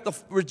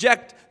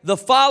reject the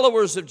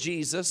followers of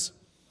Jesus.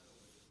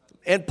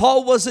 And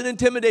Paul wasn't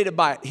intimidated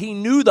by it. He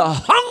knew the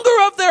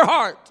hunger of their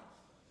heart,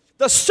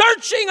 the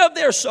searching of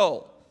their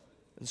soul.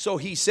 And so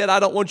he said, I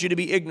don't want you to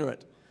be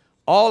ignorant.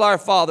 All our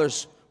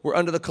fathers were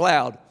under the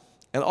cloud,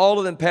 and all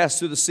of them passed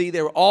through the sea.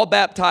 They were all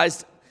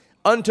baptized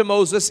unto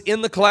Moses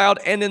in the cloud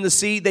and in the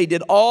sea. They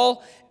did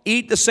all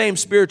eat the same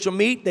spiritual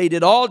meat. They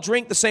did all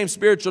drink the same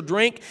spiritual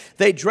drink.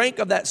 They drank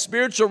of that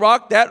spiritual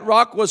rock. That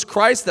rock was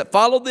Christ that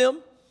followed them.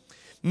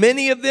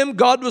 Many of them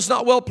God was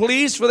not well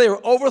pleased, for they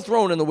were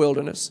overthrown in the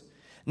wilderness.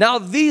 Now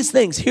these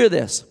things, hear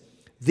this,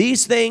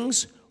 these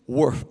things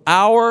were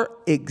our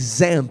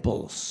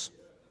examples,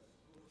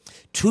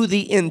 to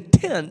the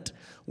intent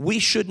we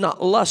should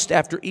not lust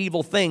after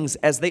evil things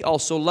as they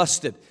also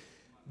lusted.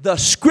 The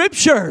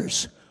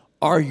scriptures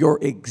are your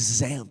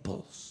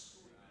examples.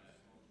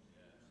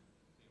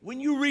 When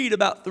you read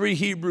about 3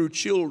 Hebrew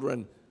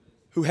children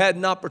who had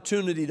an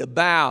opportunity to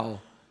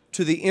bow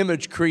to the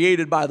image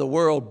created by the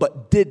world,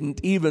 but didn't,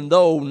 even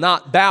though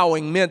not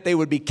bowing meant they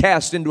would be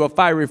cast into a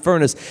fiery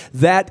furnace,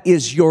 that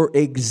is your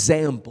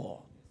example.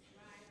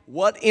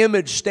 What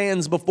image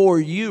stands before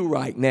you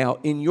right now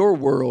in your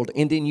world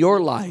and in your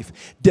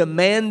life,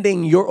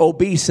 demanding your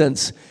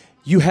obeisance?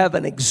 You have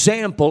an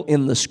example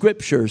in the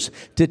scriptures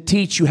to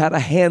teach you how to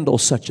handle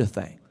such a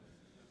thing.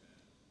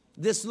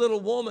 This little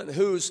woman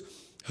who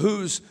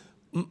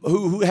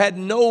had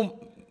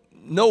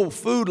no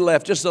food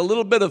left, just a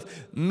little bit of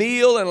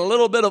meal and a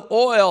little bit of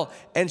oil,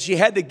 and she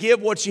had to give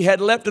what she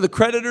had left to the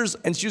creditors,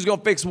 and she was going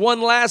to fix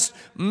one last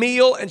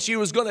meal, and she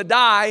was going to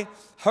die,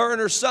 her and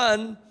her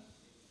son.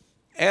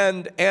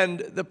 And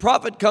the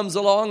prophet comes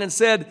along and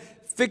said,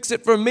 fix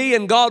it for me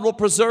and God will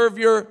preserve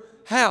your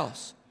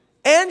house.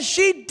 And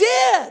she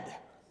did.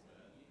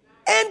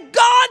 And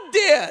God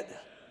did.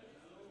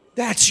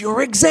 That's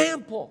your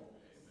example.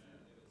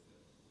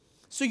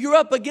 So you're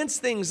up against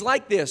things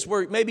like this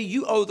where maybe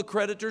you owe the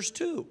creditors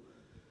too.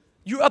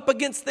 You're up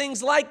against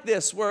things like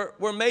this where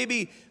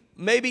maybe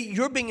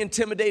you're being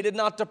intimidated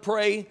not to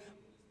pray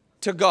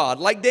to God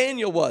like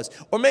Daniel was.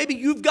 Or maybe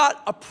you've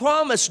got a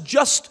promise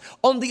just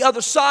on the other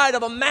side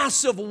of a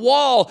massive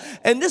wall.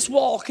 And this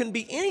wall can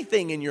be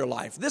anything in your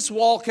life. This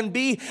wall can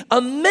be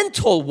a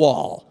mental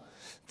wall.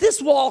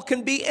 This wall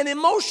can be an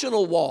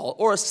emotional wall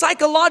or a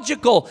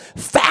psychological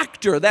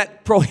factor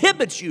that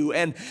prohibits you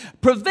and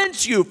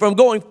prevents you from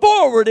going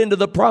forward into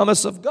the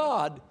promise of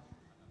God.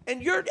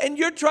 And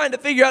you're trying to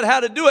figure out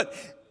how to do it.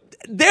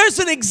 There's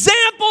an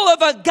example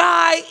of a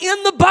guy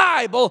in the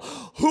Bible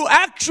who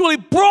actually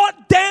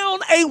brought down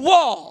a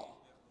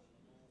wall.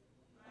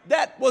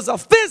 That was a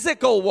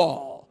physical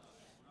wall,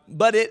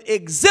 but it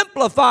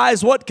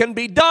exemplifies what can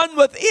be done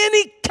with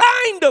any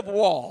kind of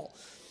wall.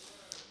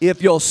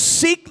 If you'll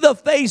seek the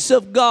face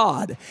of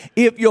God,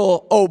 if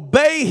you'll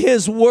obey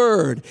His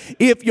word,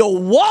 if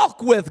you'll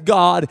walk with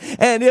God,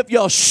 and if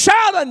you'll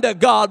shout unto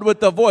God with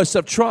the voice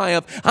of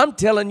triumph, I'm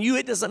telling you,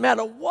 it doesn't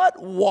matter what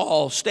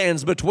wall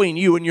stands between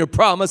you and your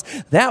promise,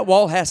 that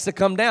wall has to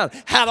come down.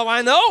 How do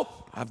I know?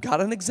 I've got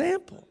an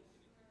example.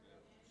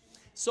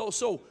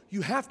 So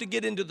you have to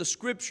get into the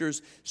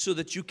scriptures so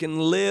that you can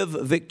live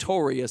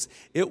victorious.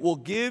 It will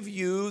give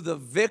you the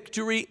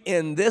victory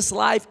in this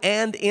life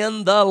and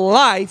in the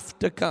life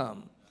to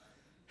come.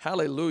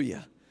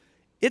 Hallelujah.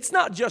 It's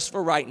not just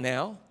for right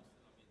now.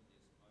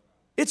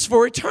 It's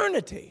for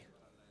eternity.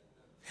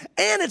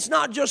 And it's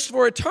not just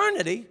for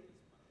eternity.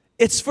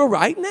 It's for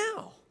right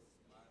now.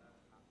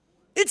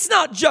 It's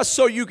not just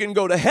so you can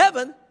go to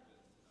heaven.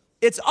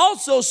 It's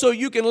also so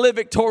you can live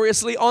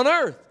victoriously on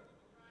earth.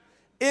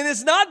 And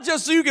it's not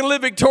just so you can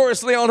live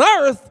victoriously on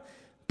earth,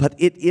 but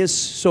it is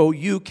so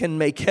you can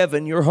make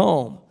heaven your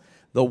home.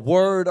 The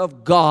Word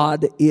of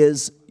God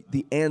is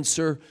the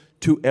answer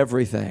to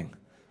everything.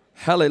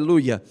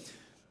 Hallelujah.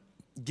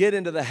 Get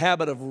into the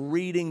habit of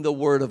reading the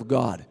Word of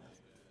God.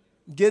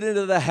 Get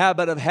into the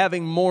habit of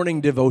having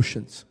morning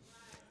devotions.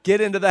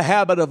 Get into the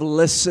habit of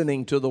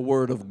listening to the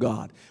Word of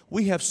God.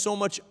 We have so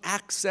much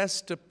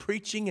access to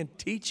preaching and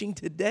teaching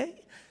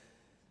today.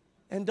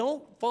 And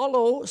don't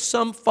follow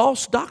some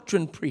false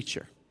doctrine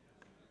preacher.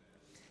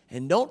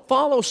 And don't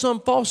follow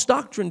some false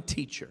doctrine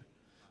teacher.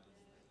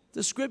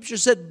 The Scripture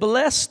said,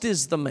 blessed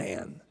is the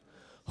man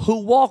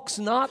who walks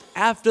not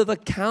after the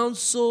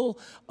counsel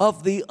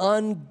of the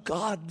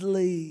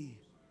ungodly.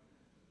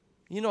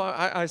 You know,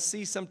 I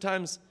see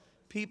sometimes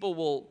people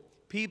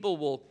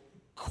will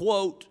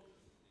quote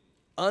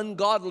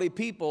ungodly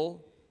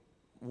people,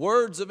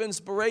 words of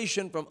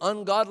inspiration from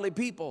ungodly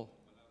people.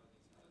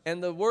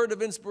 And the word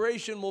of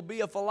inspiration will be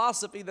a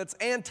philosophy that's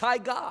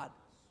anti-God.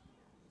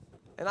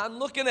 And I'm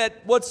looking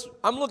at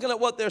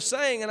what they're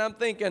saying, and I'm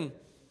thinking,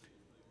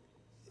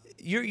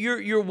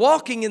 you're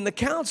walking in the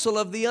counsel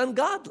of the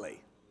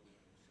ungodly.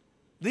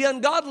 The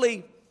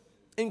ungodly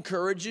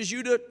encourages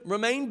you to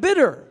remain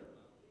bitter.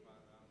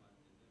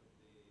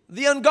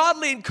 The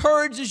ungodly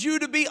encourages you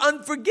to be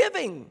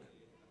unforgiving.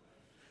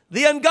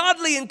 The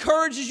ungodly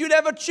encourages you to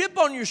have a chip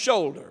on your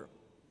shoulder.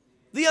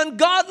 The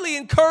ungodly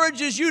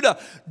encourages you to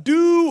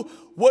do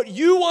what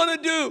you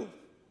want to do.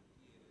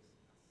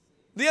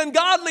 The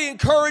ungodly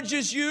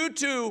encourages you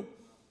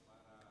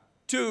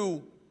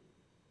to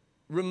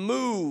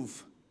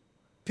remove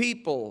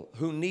people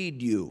who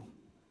need you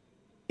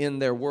in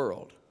their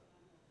world.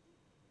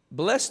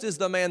 Blessed is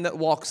the man that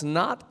walks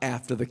not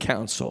after the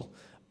counsel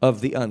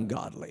of the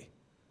ungodly,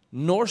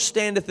 nor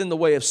standeth in the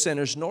way of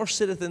sinners, nor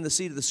sitteth in the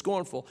seat of the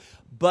scornful,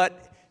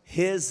 but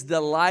his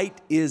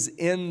delight is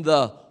in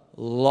the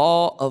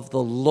law of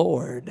the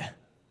Lord.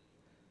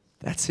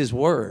 That's his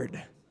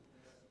word.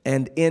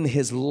 And in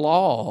his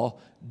law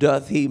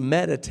doth he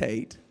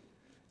meditate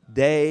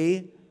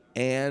day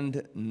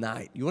and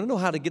night. You want to know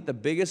how to get the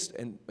biggest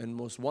and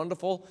most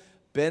wonderful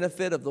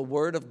benefit of the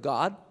Word of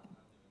God?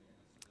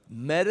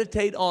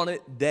 Meditate on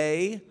it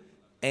day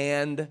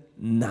and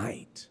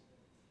night.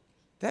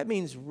 That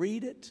means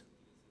read it.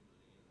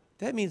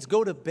 That means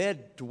go to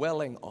bed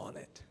dwelling on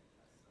it,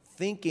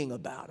 thinking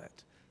about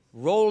it,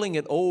 rolling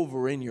it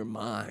over in your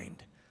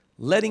mind,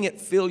 letting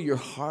it fill your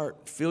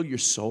heart, fill your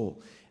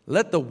soul.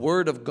 Let the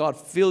Word of God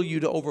fill you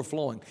to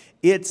overflowing.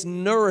 It's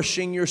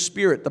nourishing your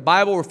spirit. The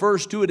Bible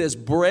refers to it as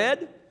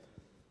bread.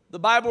 The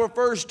Bible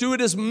refers to it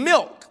as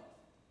milk.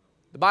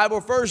 The Bible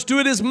refers to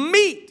it as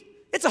meat.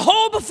 It's a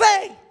whole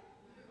buffet.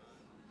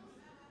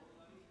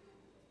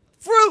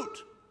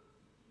 Fruit.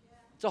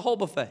 It's a whole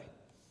buffet.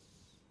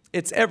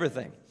 It's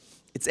everything.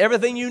 It's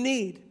everything you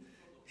need.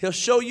 He'll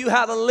show you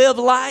how to live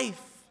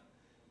life.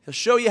 He'll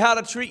show you how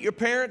to treat your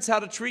parents, how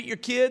to treat your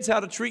kids, how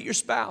to treat your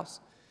spouse.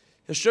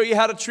 He'll show you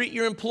how to treat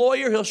your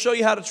employer. He'll show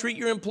you how to treat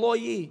your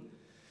employee.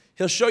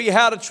 He'll show you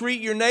how to treat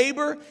your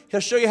neighbor.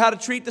 He'll show you how to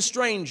treat the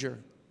stranger.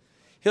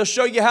 He'll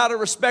show you how to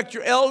respect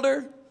your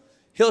elder.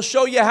 He'll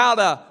show you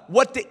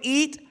what to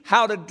eat,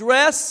 how to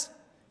dress.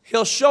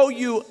 He'll show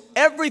you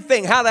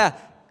everything, how to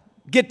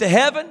get to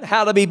heaven,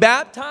 how to be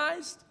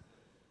baptized.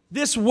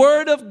 This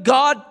Word of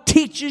God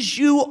teaches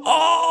you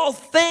all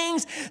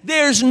things.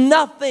 There's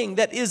nothing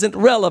that isn't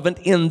relevant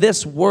in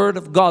this Word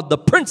of God. The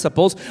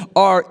principles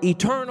are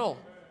eternal.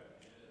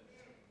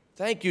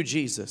 Thank you,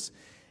 Jesus.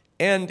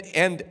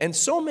 And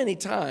so many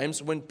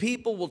times when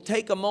people will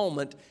take a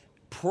moment,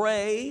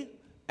 pray,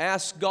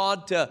 ask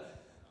God to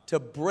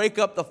break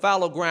up the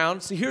fallow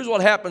ground. See, here's what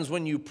happens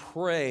when you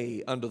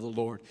pray unto the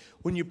Lord.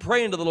 When you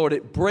pray unto the Lord,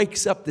 it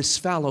breaks up this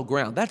fallow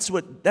ground. That's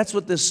what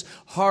this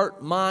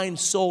heart, mind,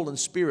 soul, and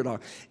spirit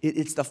are.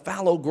 It's the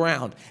fallow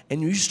ground.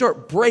 And you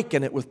start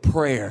breaking it with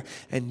prayer.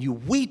 And you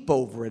weep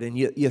over it. And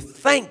you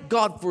thank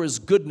God for His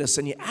goodness.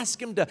 And you ask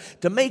Him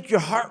to make your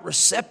heart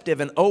receptive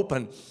and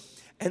open.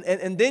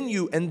 And then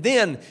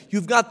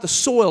you've got the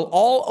soil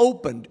all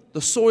opened,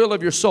 the soil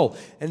of your soul.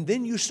 And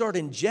then you start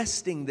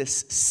ingesting this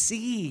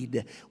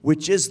seed,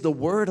 which is the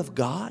Word of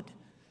God.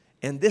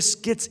 And this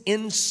gets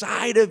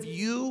inside of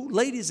you.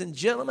 Ladies and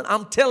gentlemen,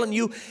 I'm telling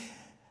you,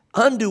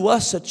 unto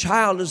us a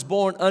child is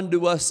born,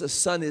 unto us a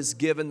son is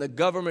given. The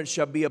government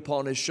shall be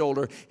upon His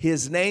shoulder.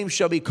 His name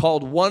shall be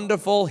called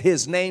Wonderful.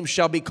 His name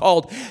shall be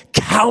called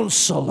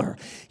Counselor.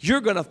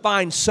 You're going to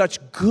find such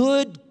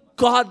good,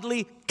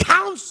 godly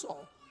counsel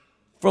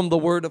from the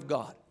Word of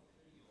God.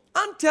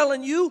 I'm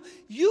telling you,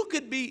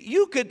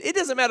 it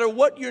doesn't matter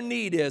what your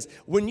need is.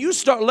 When you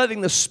start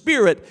letting the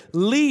Spirit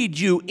lead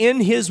you in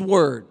His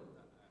Word,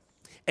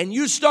 and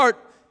you start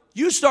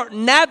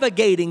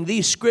navigating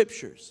these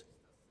Scriptures,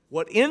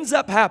 what ends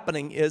up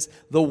happening is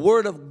the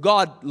Word of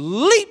God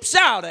leaps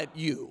out at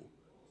you,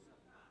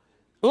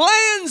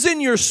 lands in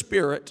your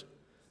spirit,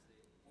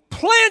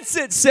 plants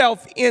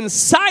itself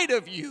inside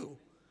of you,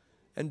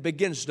 and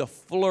begins to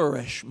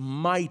flourish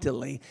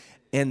mightily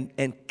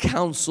and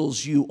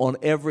counsels you on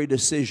every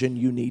decision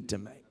you need to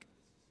make.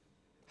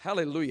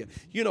 Hallelujah.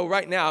 You know,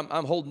 right now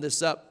I'm holding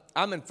this up.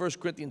 I'm in 1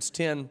 Corinthians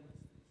 10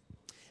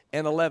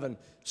 and 11.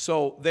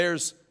 So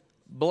there's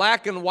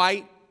black and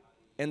white,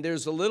 and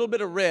there's a little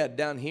bit of red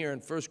down here in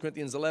 1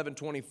 Corinthians 11,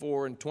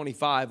 24 and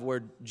 25,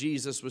 where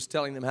Jesus was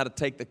telling them how to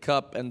take the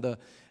cup and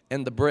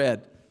the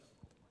bread.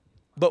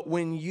 But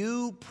when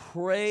you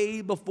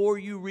pray before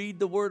you read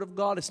the Word of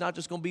God, it's not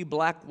just going to be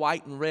black,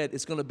 white, and red.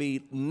 It's going to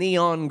be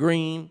neon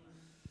green,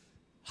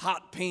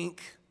 hot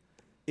pink.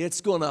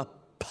 It's going to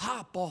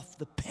pop off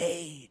the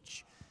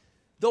page.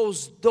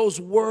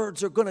 Those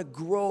words are going to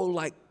grow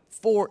like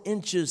 4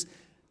 inches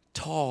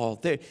tall.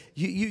 There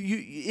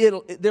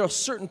are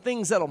certain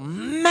things that'll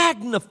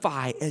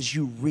magnify as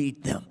you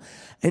read them.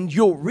 And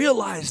you'll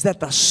realize that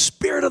the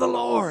Spirit of the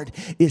Lord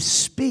is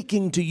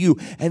speaking to you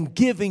and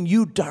giving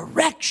you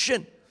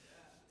direction.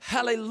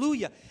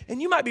 Hallelujah.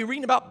 And you might be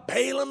reading about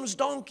Balaam's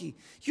donkey.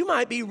 You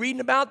might be reading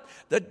about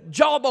the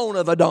jawbone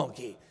of a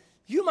donkey.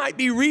 You might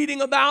be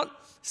reading about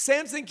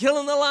Samson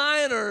killing the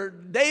lion or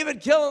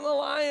David killing the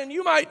lion.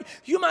 You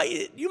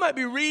might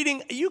be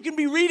reading, you can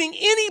be reading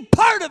any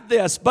part of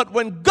this, but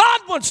when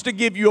God wants to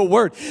give you a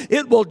word,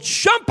 it will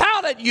jump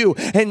out at you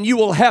and you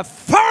will have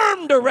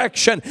firm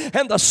direction,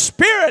 and the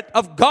Spirit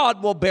of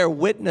God will bear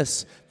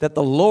witness that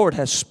the Lord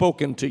has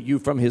spoken to you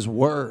from His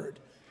word.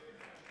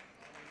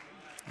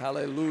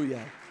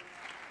 Hallelujah.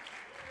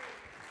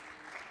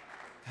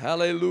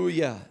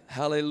 Hallelujah.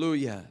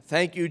 Hallelujah.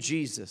 Thank you,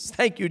 Jesus.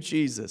 Thank you,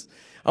 Jesus.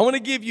 I want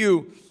to give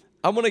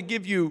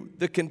you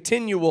the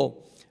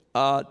continual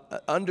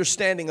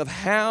understanding of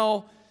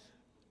how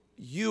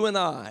you and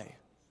I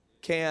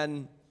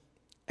can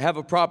have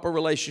a proper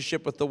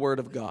relationship with the Word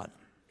of God.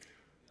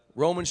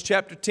 Romans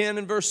chapter 10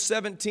 and verse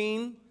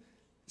 17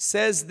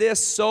 says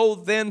this: so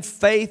then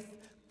faith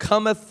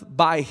cometh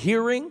by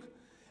hearing,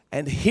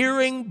 and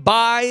hearing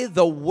by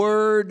the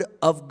Word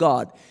of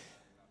God.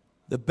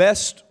 The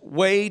best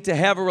way to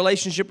have a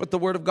relationship with the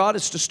Word of God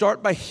is to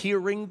start by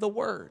hearing the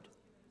Word.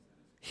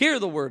 Hear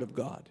the Word of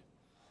God.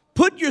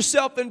 Put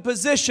yourself in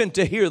position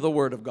to hear the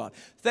Word of God.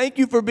 Thank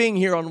you for being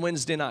here on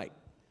Wednesday night.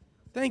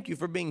 Thank you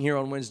for being here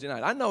on Wednesday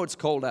night. I know it's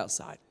cold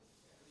outside.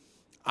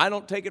 I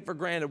don't take it for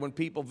granted when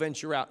people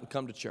venture out and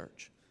come to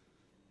church.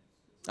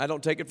 I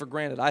don't take it for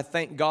granted. I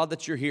thank God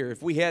that you're here.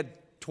 If we had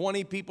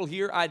 20 people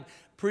here, I'd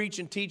preach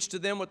and teach to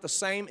them with the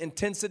same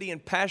intensity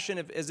and passion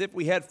as if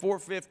we had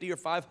 450 or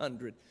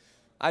 500.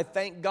 I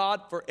thank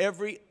God for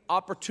every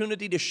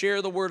opportunity to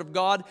share the Word of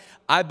God.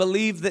 I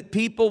believe that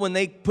people, when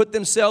they put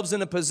themselves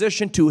in a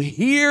position to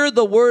hear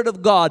the Word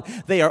of God,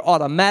 they are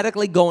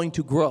automatically going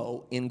to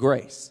grow in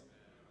grace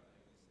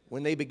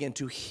when they begin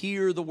to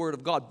hear the Word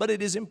of God. But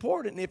it is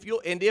important, if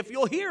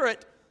you'll hear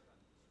it,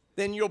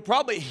 then you'll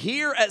probably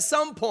hear at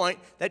some point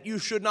that you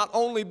should not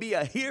only be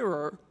a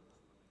hearer,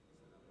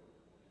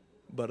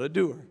 but a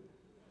doer.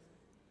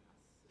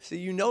 See,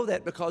 you know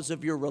that because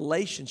of your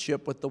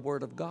relationship with the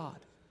Word of God.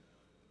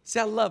 See,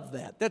 I love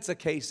that. That's a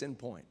case in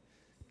point.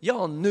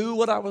 Y'all knew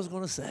what I was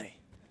going to say.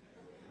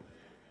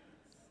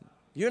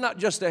 You're not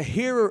just a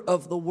hearer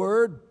of the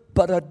Word,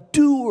 but a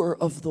doer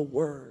of the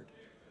Word.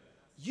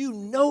 You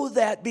know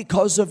that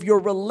because of your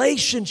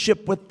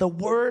relationship with the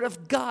Word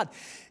of God.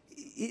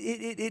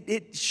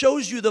 It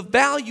shows you the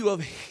value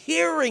of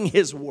hearing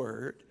His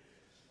Word.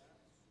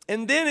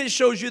 And then it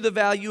shows you the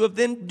value of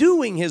then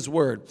doing His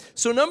Word.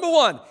 So number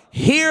one,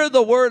 hear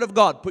the Word of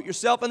God. Put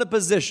yourself in a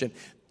position.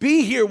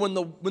 Be here when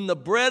the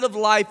bread of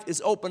life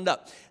is opened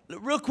up.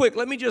 Real quick,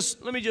 let me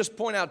just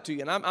point out to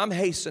you, and I'm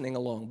hastening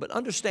along, but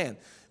understand,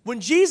 when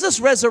Jesus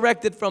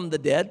resurrected from the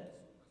dead,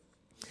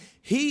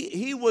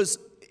 he was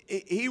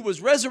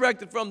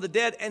resurrected from the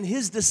dead, and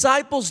His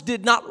disciples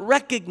did not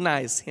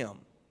recognize Him.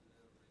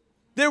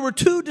 There were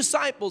 2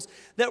 disciples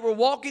that were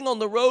walking on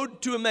the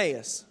road to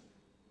Emmaus.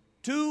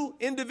 2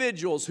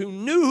 individuals who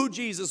knew who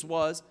Jesus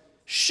was,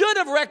 should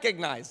have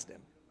recognized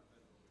Him.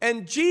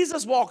 And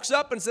Jesus walks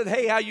up and said,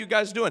 hey, how you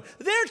guys doing?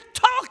 They're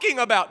talking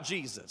about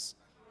Jesus.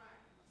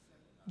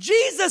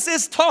 Jesus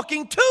is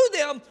talking to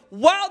them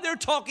while they're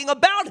talking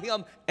about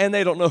Him, and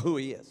they don't know who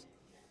He is.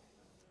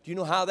 Do you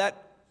know how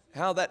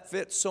that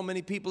fits so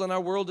many people in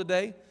our world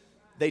today?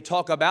 They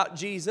talk about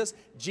Jesus.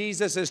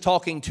 Jesus is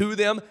talking to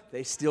them.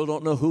 They still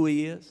don't know who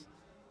He is.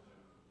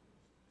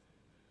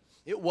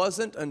 It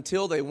wasn't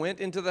until they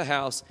went into the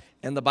house,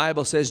 and the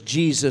Bible says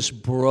Jesus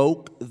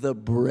broke the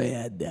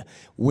bread.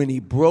 When He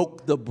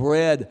broke the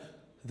bread,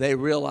 they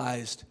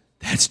realized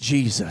that's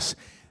Jesus.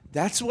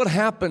 That's what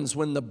happens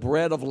when the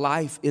bread of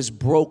life is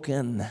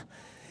broken.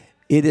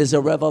 It is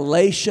a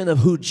revelation of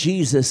who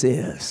Jesus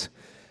is.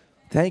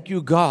 Thank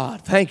you,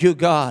 God. Thank you,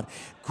 God.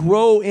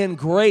 Grow in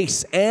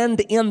grace and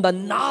in the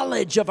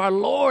knowledge of our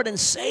Lord and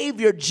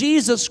Savior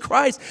Jesus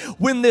Christ.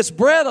 When this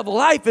bread of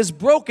life is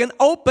broken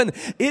open,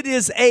 it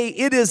is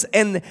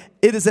an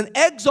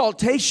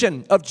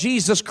exaltation of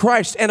Jesus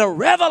Christ and a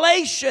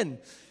revelation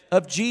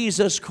of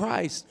Jesus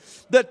Christ.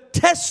 The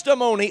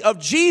testimony of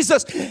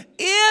Jesus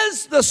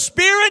is the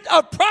spirit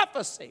of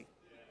prophecy.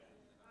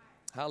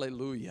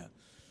 Hallelujah.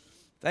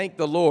 Thank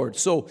the Lord.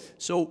 So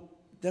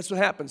that's what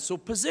happens. So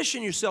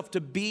position yourself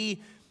to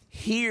be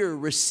here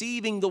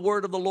receiving the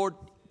word of the Lord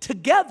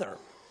together.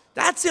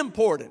 That's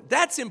important.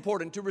 That's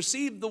important, to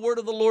receive the word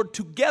of the Lord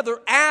together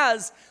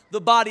as the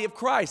body of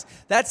Christ.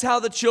 That's how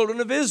the children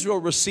of Israel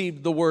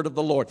received the word of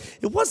the Lord.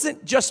 It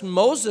wasn't just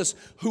Moses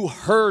who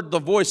heard the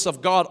voice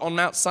of God on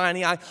Mount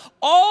Sinai.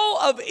 All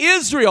of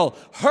Israel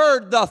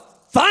heard the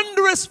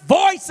thunderous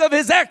voice of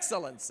His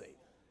excellency.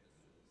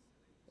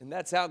 And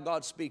that's how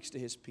God speaks to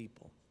His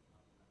people.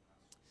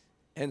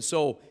 And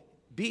so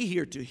be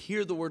here to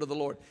hear the word of the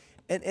Lord.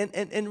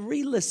 And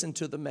re-listen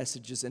to the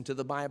messages and to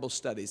the Bible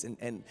studies.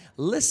 And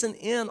listen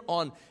in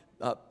on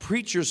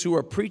preachers who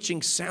are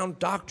preaching sound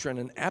doctrine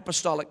and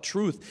apostolic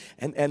truth.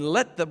 And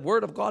let the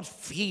word of God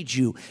feed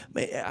you.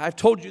 I've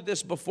told you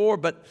this before,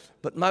 but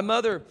my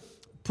mother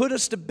put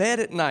us to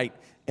bed at night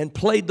and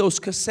played those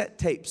cassette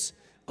tapes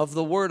of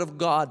the word of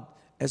God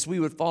as we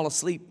would fall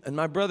asleep. And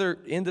my brother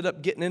ended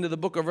up getting into the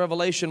book of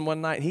Revelation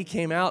one night. He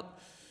came out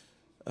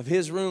of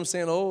his room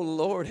saying, "Oh,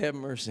 Lord, have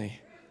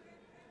mercy.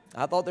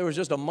 I thought there was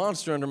just a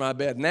monster under my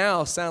bed.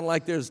 Now sound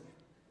like there's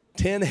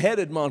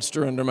 10-headed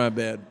monster under my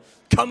bed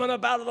coming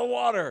up out of the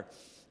water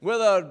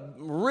with a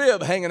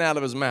rib hanging out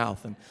of his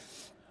mouth." And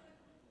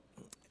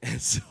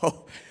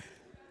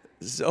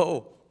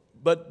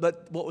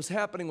but what was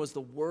happening was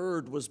the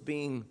word was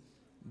being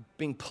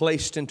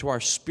placed into our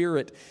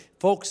spirit.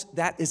 Folks,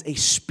 that is a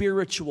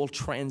spiritual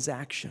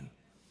transaction.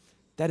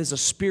 That is a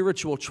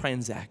spiritual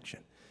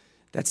transaction.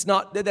 That's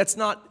not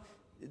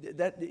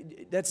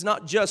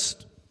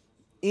just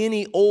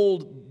any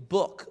old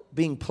book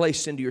being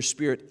placed into your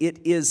spirit.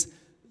 It is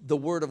the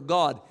word of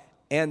God.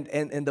 And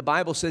the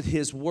Bible says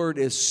His word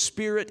is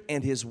spirit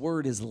and His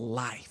word is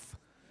life.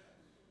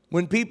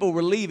 When people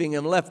were leaving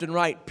Him left and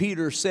right,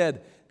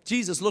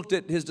 Jesus looked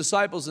at His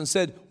disciples and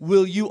said,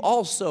 "Will you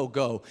also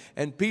go?"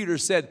 And Peter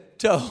said,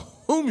 "To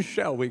whom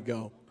shall we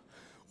go?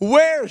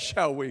 Where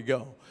shall we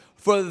go?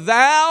 For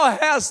Thou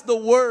hast the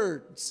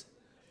words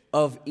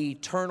of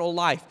eternal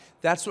life."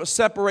 That's what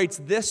separates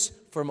this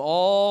from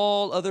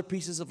all other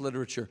pieces of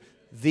literature.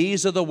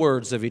 These are the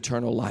words of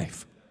eternal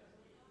life.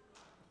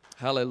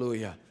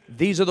 Hallelujah.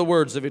 These are the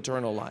words of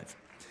eternal life.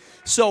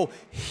 So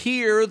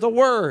hear the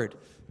word.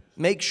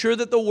 Make sure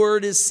that the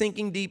word is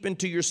sinking deep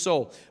into your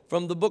soul.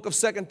 From the book of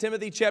 2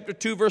 Timothy chapter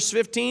 2 verse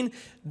 15,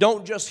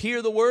 don't just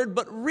hear the word,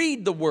 but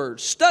read the word.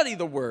 Study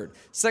the word.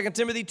 2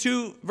 Timothy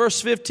 2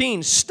 verse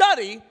 15,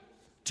 study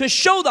to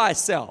show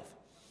thyself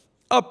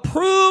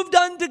approved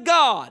unto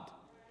God,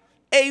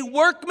 a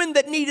workman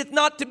that needeth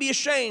not to be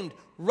ashamed,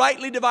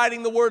 rightly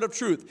dividing the word of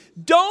truth.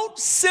 Don't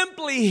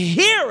simply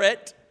hear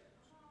it,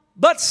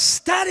 but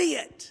study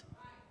it.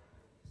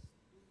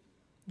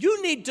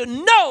 You need to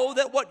know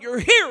that what you're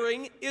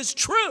hearing is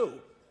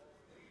true.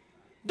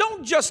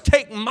 Don't just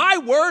take my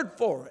word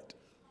for it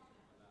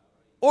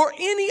or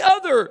any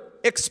other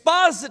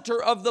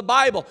expositor of the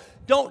Bible.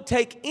 Don't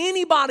take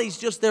anybody's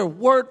just their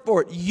word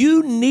for it.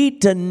 You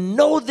need to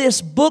know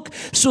this book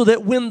so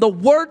that when the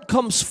word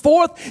comes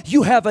forth,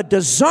 you have a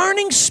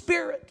discerning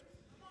spirit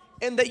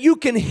and that you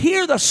can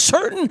hear the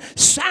certain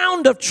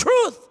sound of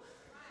truth.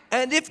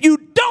 And if you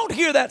don't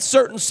hear that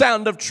certain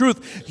sound of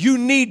truth, you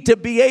need to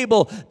be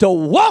able to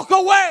walk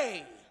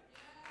away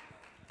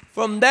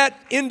from that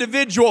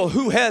individual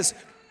who has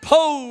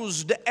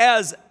posed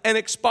as an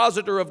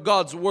expositor of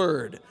God's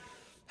word.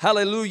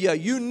 Hallelujah.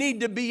 You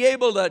need to be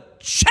able to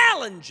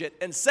challenge it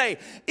and say,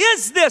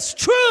 is this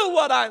true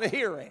what I'm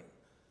hearing?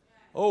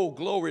 Oh,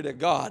 glory to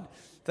God.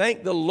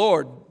 Thank the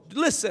Lord.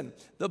 Listen,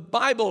 the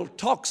Bible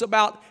talks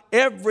about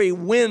every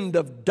wind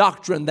of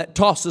doctrine that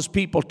tosses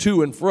people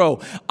to and fro.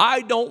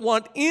 I don't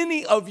want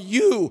any of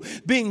you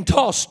being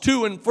tossed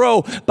to and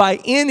fro by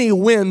any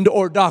wind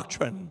or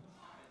doctrine.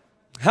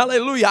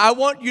 Hallelujah. I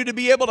want you to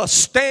be able to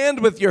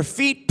stand with your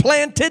feet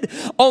planted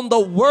on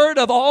the word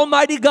of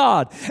Almighty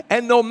God.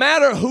 And no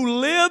matter who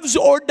lives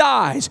or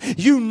dies,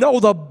 you know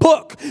the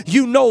book,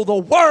 you know the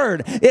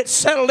word. It's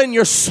settled in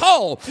your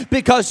soul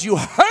because you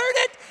heard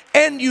it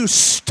and you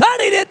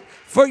studied it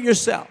for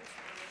yourself.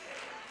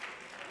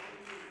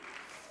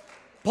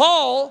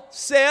 Paul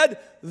said,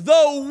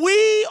 though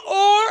we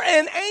or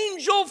an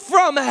angel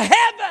from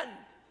heaven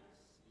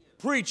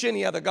preach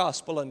any other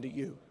gospel unto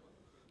you,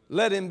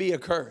 let him be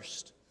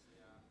accursed.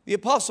 The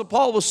Apostle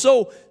Paul was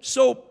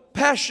so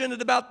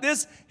passionate about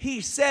this.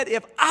 He said,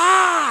 if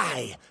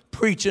I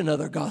preach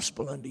another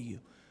gospel unto you,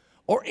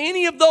 or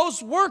any of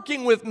those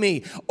working with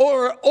me,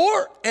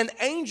 or an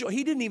angel.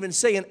 He didn't even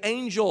say an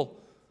angel,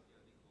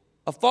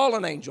 a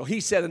fallen angel.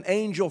 He said an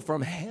angel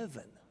from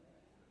heaven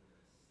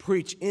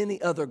preach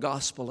any other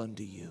gospel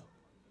unto you,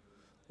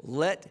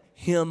 let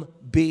him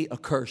be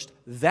accursed.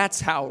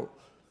 That's how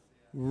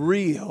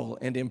real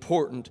and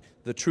important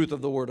the truth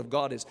of the word of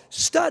God is.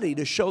 Study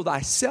to show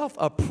thyself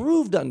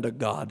approved unto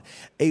God,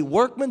 a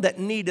workman that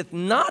needeth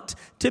not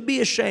to be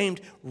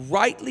ashamed,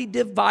 rightly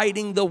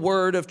dividing the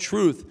word of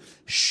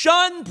truth.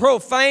 Shun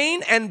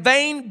profane and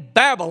vain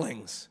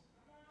babblings,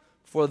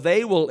 for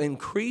they will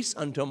increase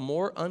unto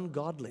more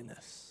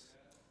ungodliness.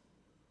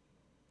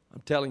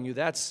 I'm telling you,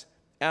 that's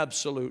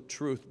absolute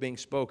truth being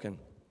spoken.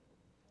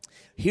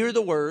 Hear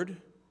the word.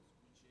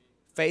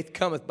 Faith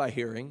cometh by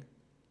hearing,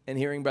 and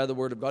hearing by the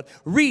word of God.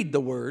 Read the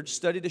word.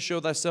 Study to show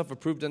thyself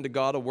approved unto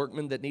God, a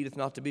workman that needeth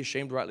not to be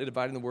ashamed, rightly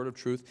dividing the word of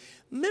truth.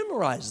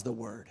 Memorize the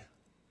word.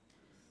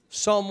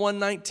 Psalm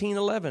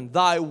 119:11.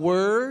 Thy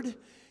word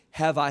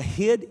have I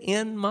hid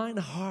in mine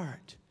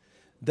heart,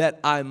 that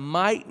I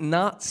might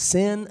not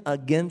sin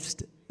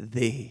against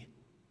thee.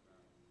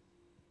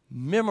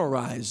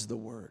 Memorize the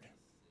word.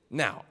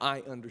 Now,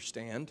 I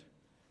understand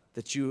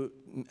that you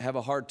have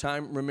a hard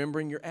time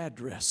remembering your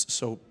address,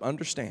 so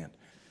understand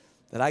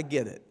that I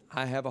get it.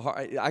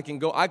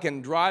 I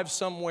can drive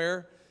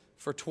somewhere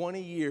for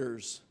 20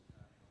 years,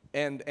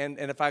 and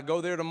if I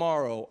go there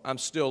tomorrow, I'm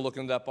still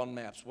looking it up on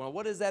maps. Well,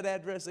 what is that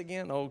address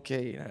again?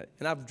 Okay,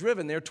 and I've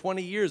driven there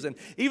 20 years, and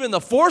even the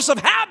force of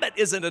habit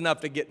isn't enough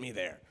to get me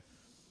there.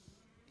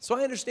 So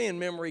I understand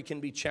memory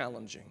can be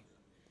challenging,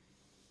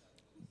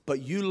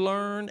 but you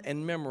learn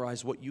and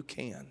memorize what you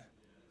can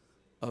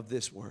of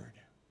this word.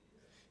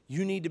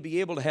 You need to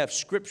be able to have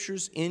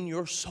scriptures in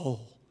your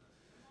soul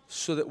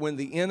so that when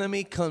the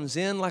enemy comes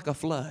in like a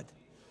flood,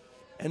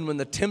 and when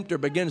the tempter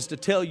begins to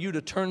tell you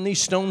to turn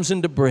these stones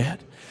into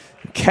bread,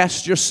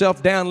 cast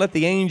yourself down, let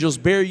the angels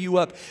bear you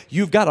up,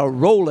 you've got a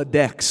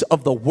Rolodex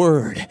of the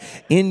word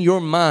in your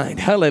mind.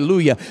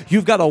 Hallelujah.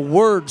 You've got a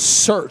word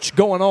search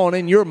going on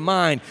in your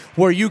mind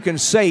where you can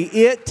say,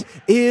 it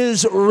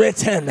is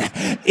written.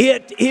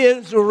 It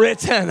is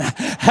written.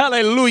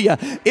 Hallelujah.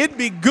 It'd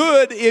be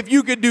good if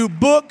you could do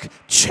book,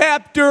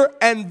 chapter,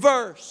 and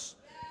verse.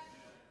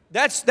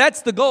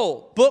 That's the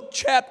goal. Book,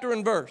 chapter,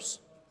 and verse.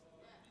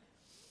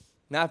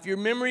 Now, if your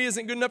memory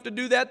isn't good enough to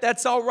do that,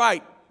 that's all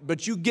right.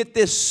 But you get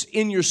this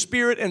in your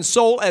spirit and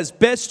soul as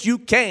best you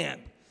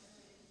can.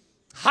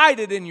 Hide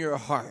it in your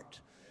heart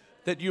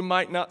that you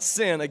might not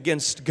sin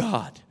against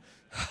God.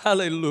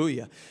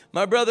 Hallelujah.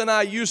 My brother and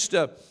I used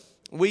to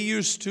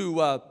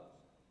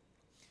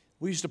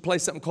play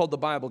something called the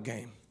Bible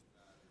game.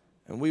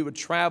 And we would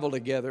travel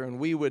together, and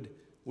we would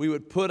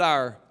put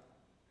our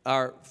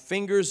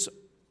fingers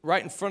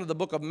right in front of the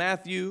book of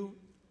Matthew,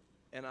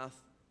 and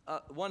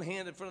one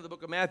hand in front of the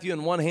book of Matthew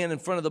and one hand in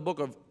front of the book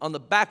of, on the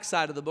back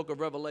side of the book of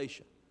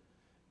Revelation.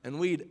 And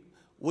we'd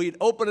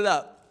open it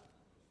up,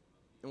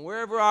 and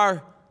wherever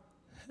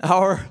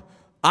our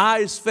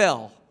eyes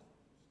fell,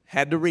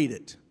 had to read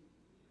it.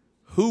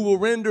 Who will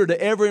render to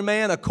every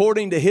man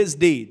according to his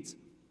deeds?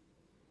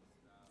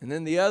 And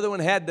then the other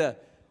one had to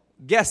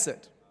guess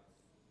it.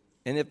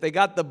 And if they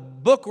got the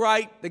book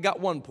right, they got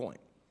 1 point.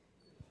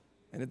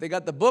 And if they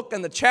got the book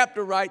and the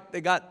chapter right,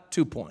 they got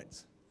 2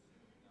 points.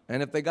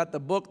 And if they got the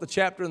book, the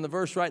chapter, and the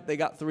verse right, they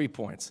got 3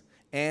 points.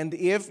 And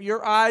if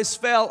your eyes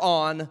fell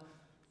on,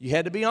 you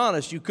had to be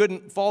honest, you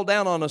couldn't fall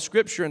down on a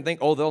scripture and think,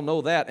 oh, they'll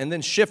know that, and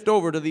then shift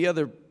over to the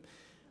other.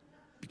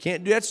 You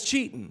can't do that's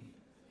cheating.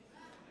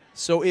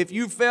 So if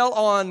you fell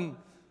on,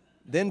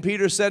 then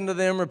Peter said unto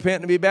them,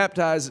 repent and be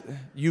baptized,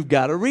 you've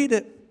got to read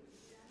it.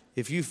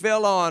 If you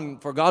fell on,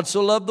 for God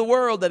so loved the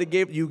world that he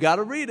gave, you got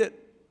to read it.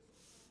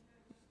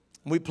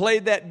 We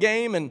played that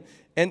game, and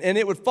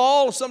it would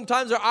fall.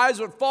 Sometimes our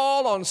eyes would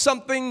fall on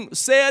something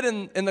said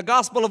in the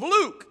Gospel of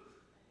Luke.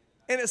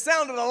 And it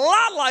sounded a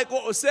lot like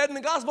what was said in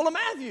the Gospel of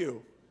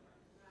Matthew.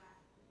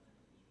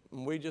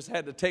 And we just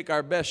had to take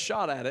our best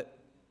shot at it.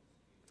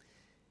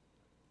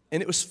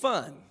 And it was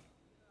fun.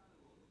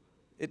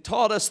 It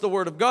taught us the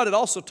Word of God. It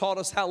also taught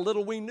us how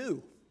little we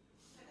knew.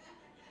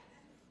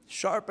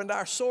 Sharpened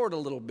our sword a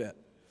little bit.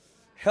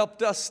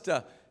 Helped us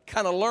to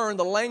kind of learn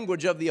the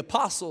language of the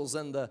apostles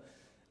and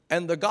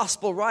the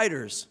gospel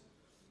writers.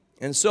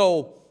 And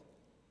so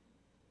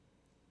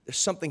there's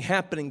something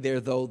happening there,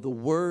 though. The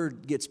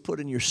word gets put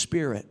in your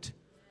spirit.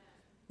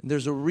 And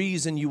there's a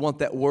reason you want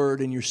that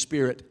word in your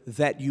spirit,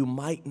 that you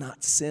might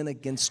not sin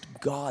against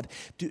God.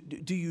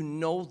 Do you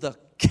know the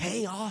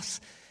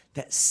chaos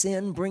that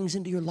sin brings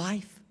into your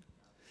life?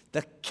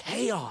 The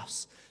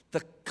chaos,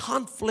 the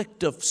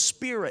conflict of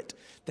spirit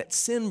that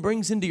sin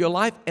brings into your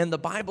life, and the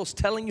Bible's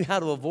telling you how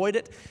to avoid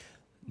it.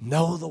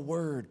 Know the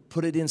word.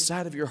 Put it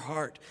inside of your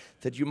heart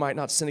that you might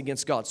not sin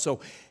against God.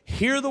 So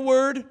hear the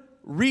word,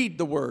 read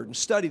the word, and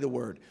study the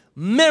word.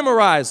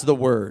 Memorize the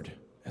word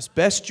as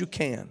best you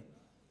can.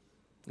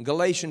 In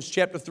Galatians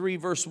chapter 3,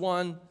 verse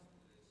 1,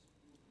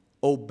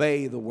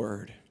 obey the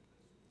word.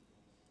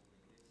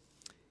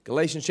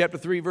 Galatians chapter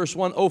 3, verse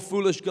 1, O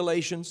foolish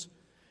Galatians,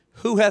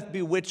 who hath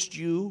bewitched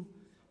you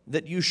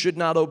that you should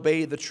not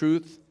obey the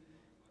truth,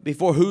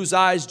 before whose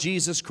eyes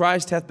Jesus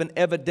Christ hath been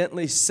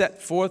evidently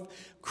set forth,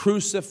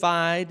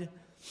 crucified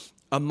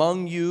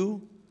among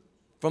you?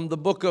 From the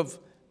book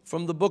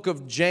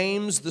of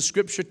James, the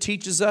scripture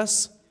teaches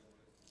us,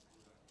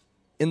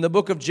 in the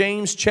book of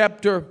James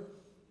chapter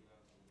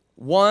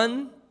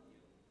 1,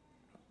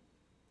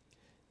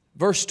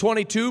 verse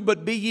 22,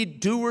 but be ye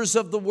doers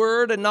of the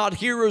word and not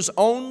hearers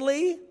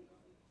only,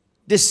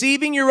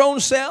 deceiving your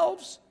own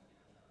selves.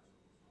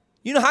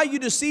 You know how you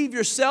deceive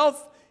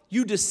yourself?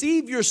 You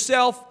deceive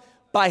yourself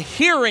by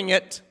hearing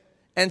it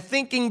and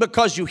thinking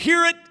because you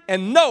hear it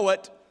and know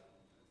it,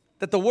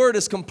 that the word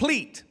is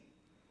complete.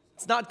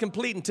 It's not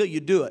complete until you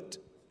do it.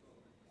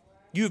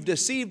 You've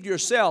deceived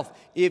yourself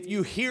if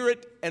you hear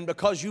it, and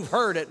because you've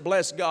heard it,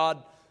 bless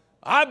God,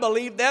 I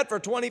believed that for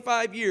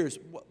 25 years.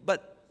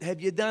 But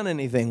have you done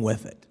anything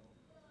with it?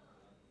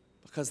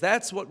 Because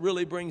that's what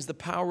really brings the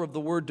power of the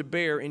word to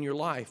bear in your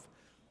life.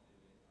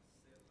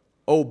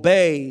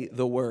 Obey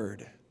the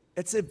word.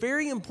 It's a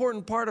very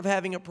important part of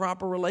having a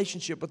proper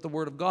relationship with the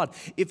word of God.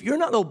 If you're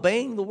not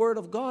obeying the word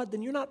of God,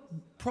 then you're not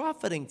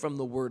profiting from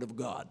the word of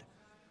God.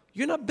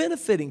 You're not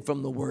benefiting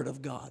from the word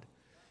of God.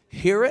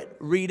 Hear it,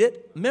 read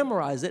it,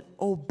 memorize it,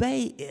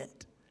 obey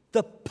it.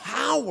 The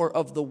power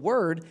of the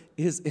word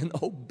is in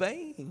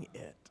obeying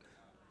it.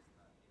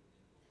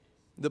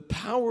 The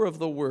power of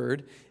the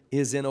word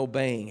is in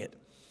obeying it.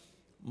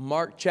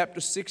 Mark chapter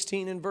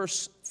 16 and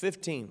verse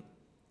 15.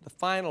 The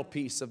final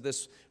piece of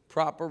this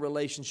proper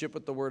relationship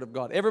with the word of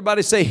God.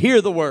 Everybody say, hear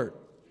the word.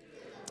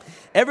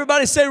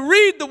 Everybody say,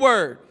 read the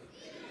word.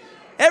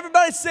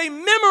 Everybody say,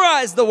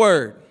 memorize the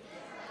word.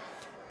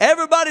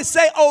 Everybody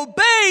say,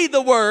 obey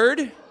the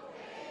word.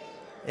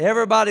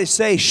 Everybody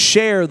say,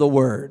 share the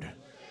word.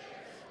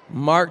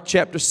 Mark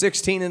chapter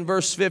 16 and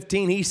verse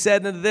 15, he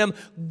said unto them,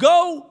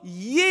 go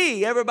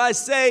ye. Everybody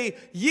say,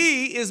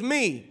 ye is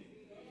me.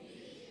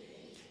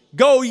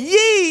 Go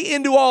ye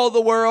into all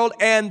the world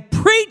and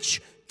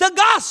preach the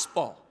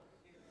gospel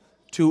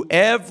to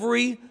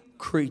every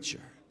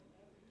creature.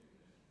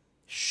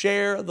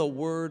 Share the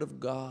word of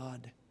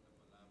God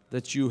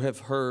that you have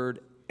heard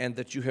and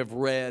that you have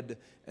read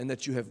and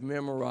that you have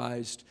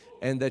memorized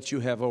and that you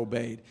have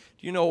obeyed.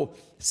 Do you know,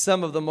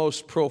 some of the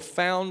most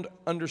profound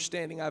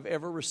understanding I've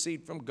ever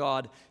received from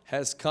God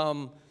has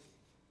come,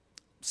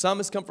 some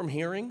has come from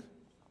hearing,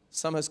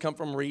 some has come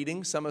from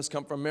reading, some has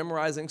come from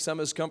memorizing, some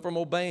has come from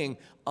obeying.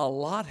 A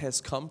lot has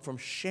come from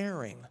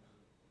sharing.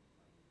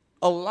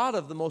 A lot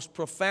of the most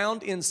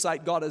profound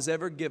insight God has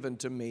ever given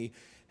to me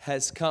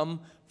has come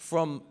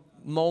from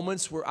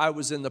moments where I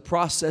was in the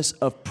process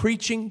of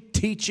preaching,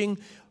 teaching,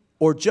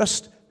 or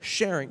just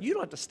sharing. You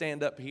don't have to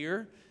stand up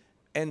here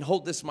and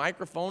hold this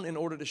microphone in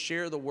order to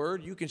share the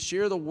word. You can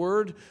share the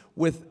word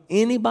with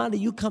anybody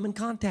you come in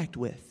contact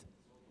with.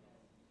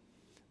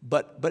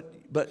 But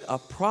a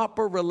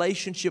proper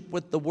relationship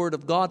with the word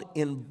of God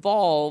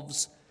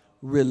involves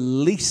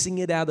releasing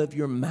it out of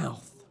your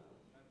mouth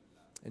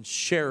and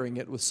sharing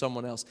it with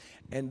someone else.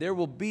 And there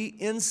will be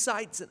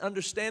insights and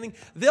understanding.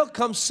 There'll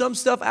come some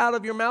stuff out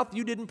of your mouth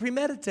you didn't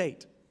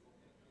premeditate.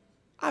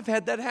 I've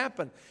had that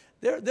happen.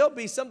 There'll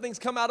be some things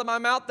come out of my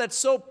mouth that's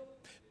so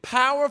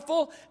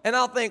powerful, and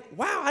I'll think,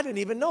 wow, I didn't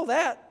even know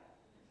that.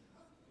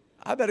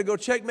 I better go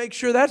check, make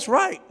sure that's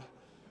right.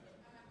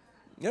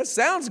 That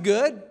sounds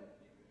good.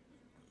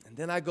 And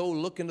then I go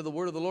look into the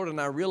word of the Lord,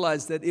 and I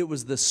realize that it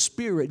was the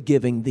Spirit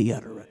giving the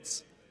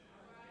utterance.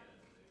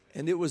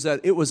 And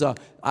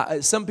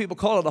some people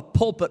call it a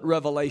pulpit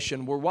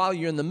revelation, where while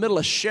you're in the middle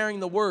of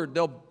sharing the word,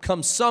 there'll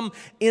come some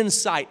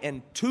insight,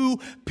 and two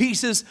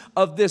pieces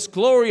of this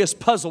glorious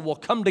puzzle will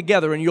come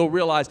together, and you'll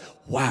realize,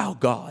 wow,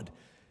 God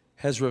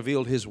has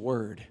revealed His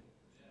word.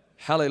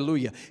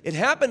 Hallelujah. It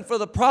happened for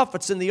the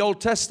prophets in the Old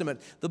Testament.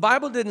 The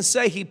Bible didn't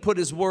say He put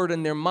His word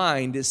in their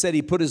mind. It said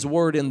He put His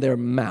word in their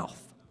mouth.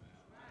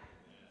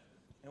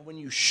 And when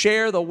you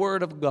share the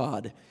word of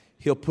God,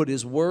 He'll put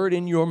His word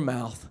in your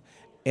mouth,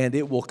 and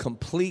it will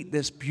complete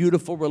this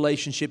beautiful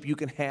relationship you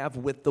can have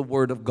with the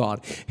word of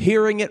God.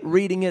 Hearing it,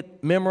 reading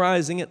it,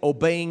 memorizing it,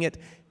 obeying it,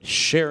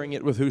 sharing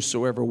it with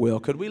whosoever will.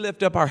 Could we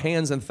lift up our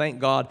hands and thank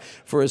God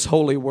for His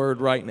holy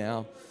word right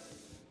now?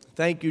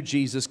 Thank you,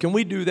 Jesus. Can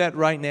we do that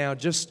right now?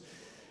 Just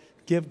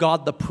give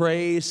God the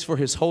praise for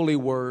His holy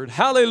word.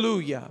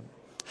 Hallelujah.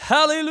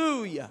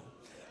 Hallelujah.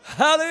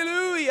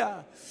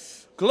 Hallelujah.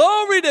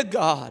 Glory to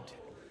God.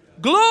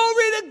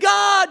 Glory to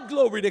God.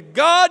 Glory to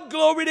God.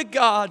 Glory to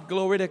God.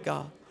 Glory to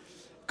God.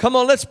 Come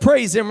on, let's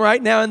praise Him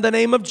right now in the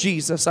name of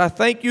Jesus. I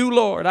thank you,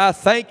 Lord. I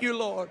thank you,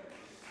 Lord.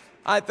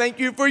 I thank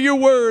you for your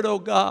word, oh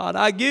God.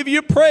 I give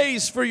you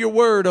praise for your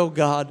word, oh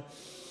God.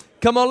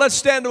 Come on, let's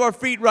stand to our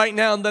feet right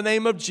now in the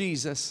name of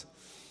Jesus.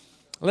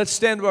 Let's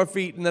stand to our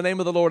feet in the name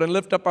of the Lord and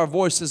lift up our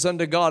voices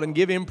unto God and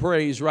give Him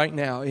praise right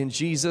now in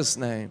Jesus'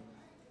 name.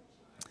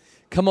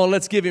 Come on,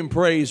 let's give Him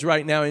praise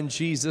right now in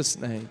Jesus'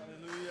 name.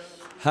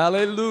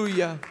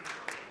 Hallelujah.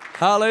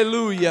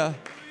 Hallelujah.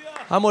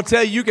 I'm going to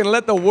tell you, you can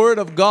let the word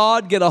of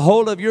God get a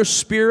hold of your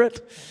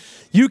spirit.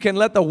 You can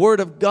let the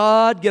word of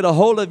God get a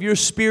hold of your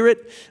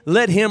spirit.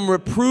 Let Him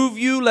reprove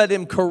you. Let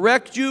Him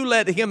correct you.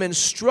 Let Him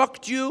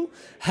instruct you.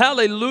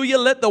 Hallelujah.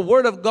 Let the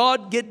word of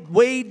God get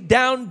way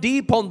down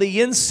deep on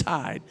the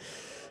inside.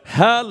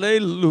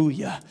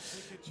 Hallelujah.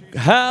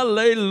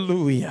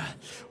 Hallelujah.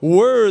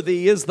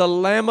 Worthy is the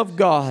Lamb of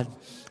God.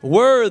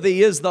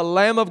 Worthy is the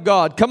Lamb of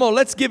God. Come on,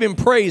 let's give Him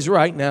praise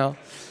right now.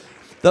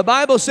 The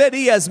Bible said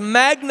He has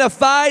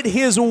magnified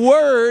His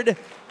word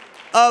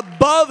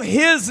above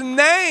His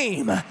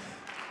name.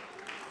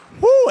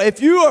 Woo, if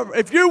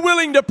you're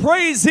willing to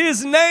praise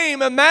His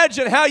name,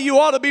 imagine how you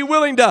ought to be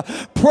willing to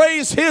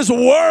praise His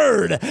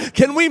word.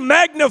 Can we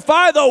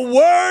magnify the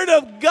word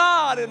of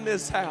God in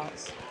this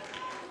house?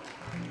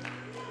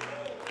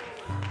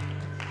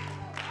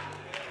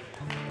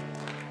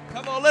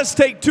 Come on, let's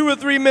take 2 or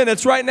 3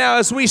 minutes right now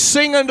as we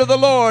sing unto the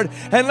Lord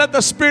and let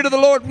the Spirit of the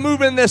Lord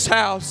move in this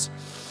house.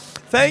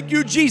 Thank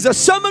you, Jesus.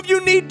 Some of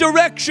you need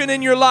direction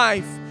in your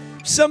life.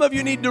 Some of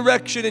you need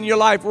direction in your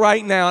life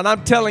right now. And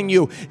I'm telling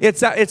you,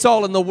 it's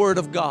all in the Word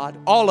of God.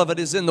 All of it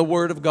is in the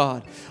Word of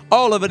God.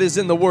 All of it is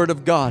in the Word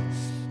of God.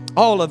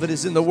 All of it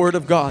is in the Word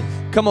of God.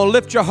 Come on,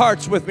 lift your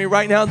hearts with me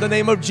right now in the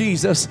name of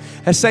Jesus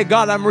and say,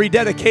 God, I'm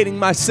rededicating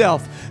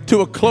myself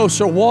to a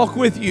closer walk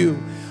with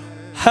you.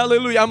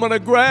 Hallelujah. I'm going to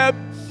grab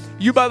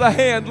you by the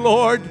hand,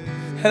 Lord,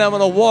 and I'm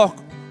going to walk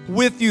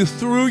with you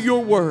through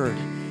your Word.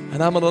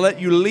 And I'm going to let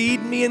you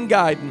lead me and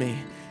guide me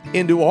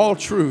into all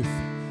truth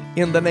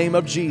in the name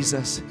of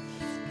Jesus.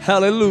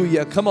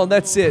 Hallelujah. Come on,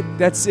 that's it.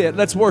 That's it.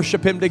 Let's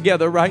worship Him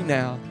together right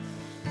now.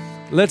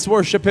 Let's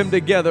worship Him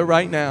together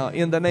right now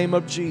in the name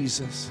of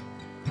Jesus.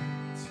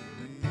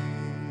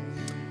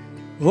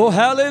 Oh,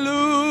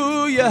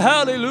 hallelujah,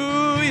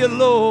 hallelujah,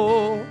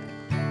 Lord.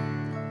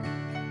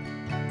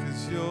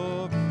 'Cause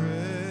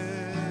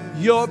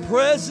your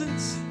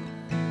presence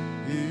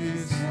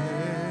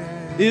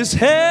is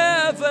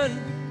heaven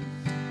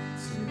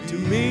to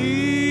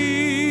me.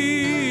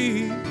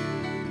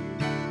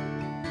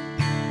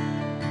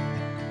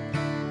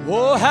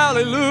 Oh,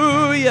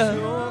 hallelujah.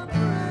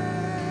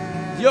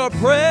 Your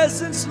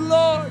presence,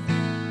 Lord.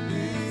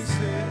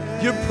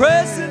 Your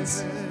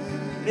presence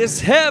is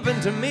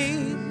heaven to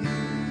me.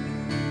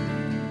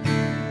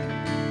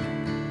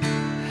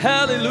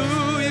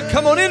 Hallelujah.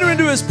 Come on, enter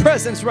into His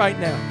presence right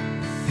now.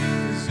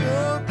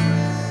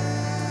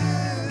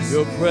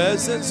 Your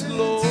presence,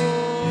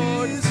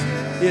 Lord,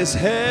 is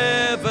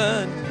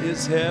heaven,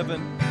 is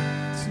heaven.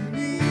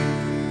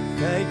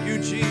 Thank you,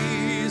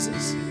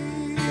 Jesus.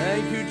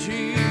 Thank you,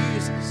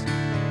 Jesus.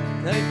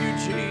 Thank you,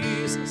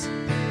 Jesus.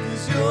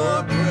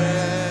 Your presence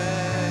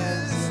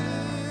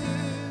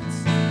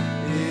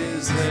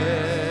is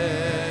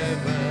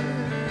heaven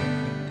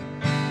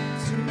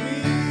to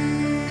me.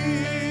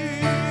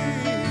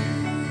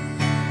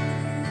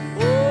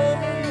 Oh,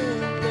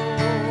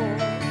 Lord,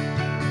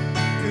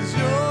 'cause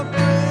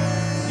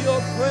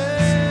your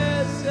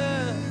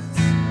presence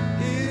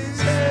is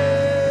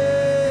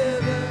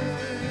heaven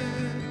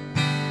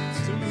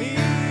to me.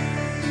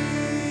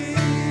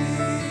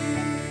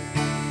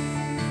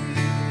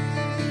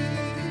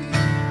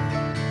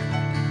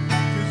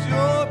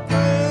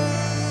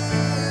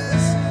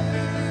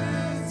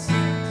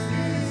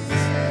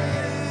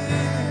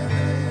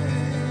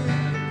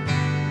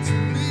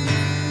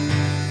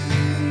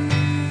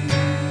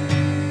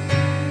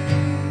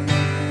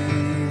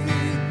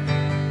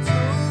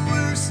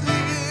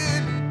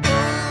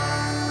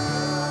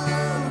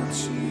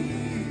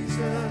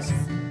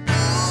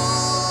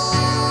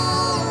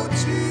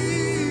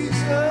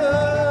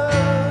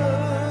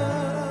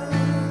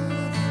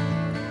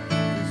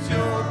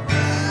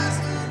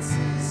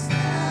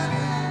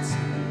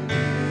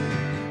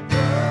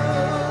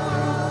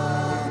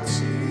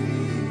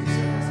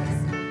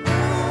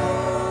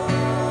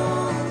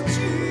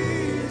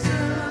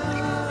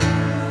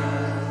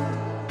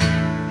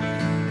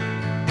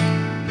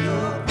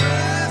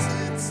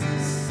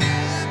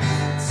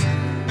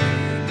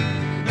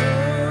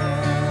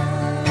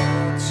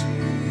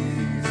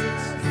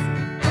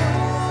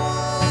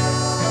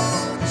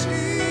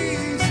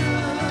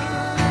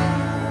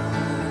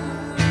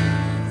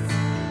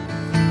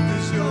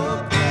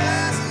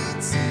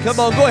 Come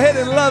on, go ahead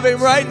and love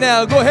Him right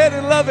now. Go ahead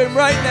and love Him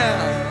right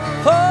now.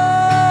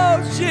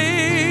 Oh,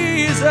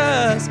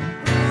 Jesus.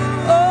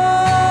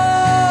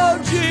 Oh,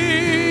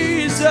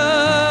 Jesus.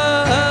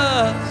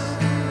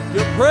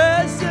 Your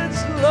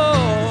presence,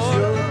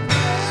 Lord.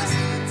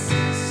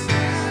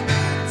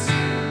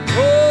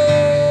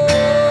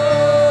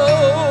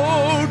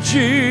 Oh,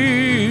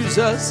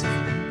 Jesus.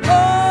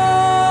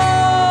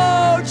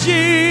 Oh,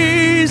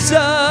 Jesus.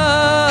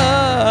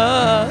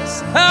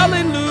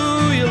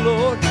 Hallelujah,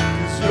 Lord.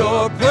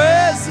 Your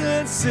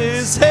presence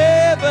is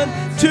heaven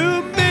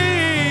to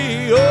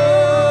me.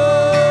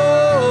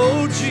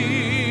 Oh,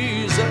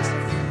 Jesus.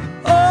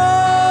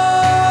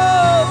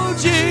 Oh,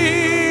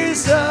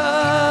 Jesus.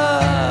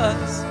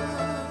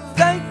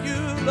 Thank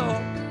you,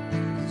 Lord.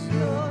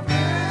 Your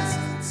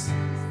presence is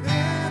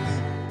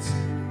heaven to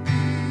me.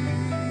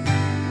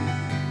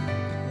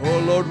 Oh,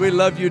 Lord, we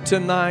love you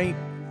tonight.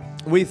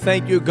 We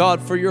thank you,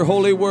 God, for your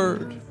holy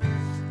word.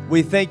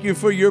 We thank you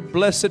for your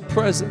blessed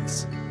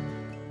presence.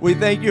 We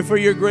thank you for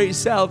your great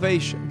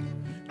salvation.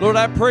 Lord,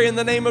 I pray in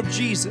the name of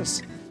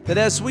Jesus that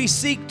as we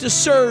seek to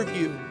serve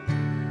you,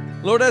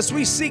 Lord, as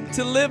we seek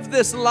to live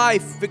this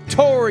life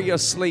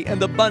victoriously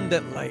and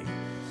abundantly,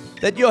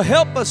 that you'll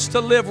help us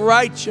to live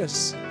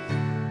righteous,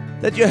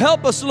 that you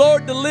help us,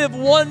 Lord, to live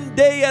one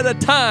day at a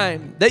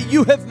time that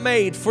you have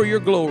made for your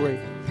glory.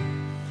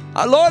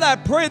 Lord, I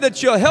pray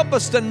that you'll help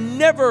us to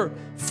never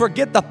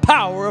forget the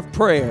power of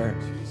prayer.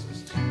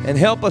 And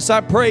help us,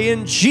 I pray,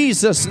 in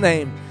Jesus'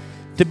 name,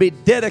 to be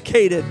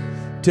dedicated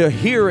to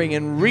hearing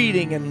and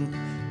reading and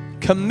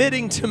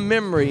committing to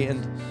memory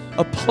and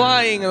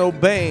applying and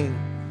obeying.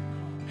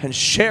 and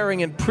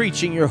sharing and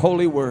preaching your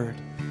holy word.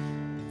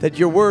 That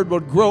your word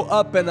would grow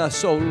up in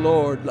us, oh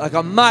Lord, like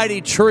a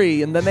mighty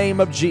tree in the name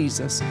of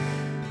Jesus.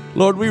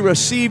 Lord, we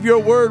receive your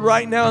word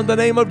right now in the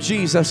name of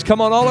Jesus.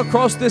 Come on, all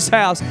across this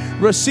house,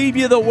 receive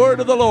you the word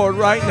of the Lord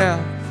right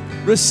now.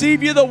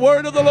 Receive you the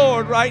word of the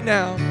Lord right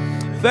now.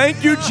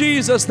 Thank you,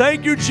 Jesus.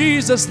 Thank you,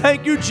 Jesus.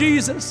 Thank you,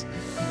 Jesus.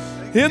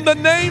 In the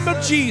name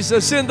of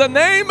Jesus, in the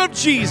name of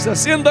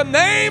Jesus, in the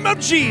name of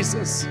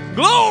Jesus.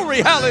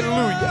 Glory,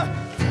 hallelujah.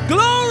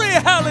 Glory,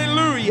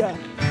 hallelujah.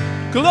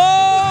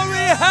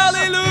 Glory,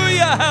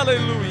 hallelujah,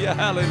 hallelujah,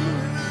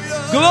 hallelujah.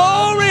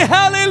 Glory,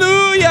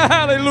 hallelujah,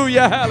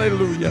 hallelujah,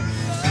 hallelujah.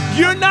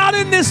 You're not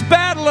in this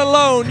battle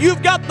alone.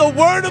 You've got the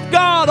Word of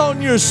God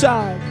on your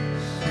side.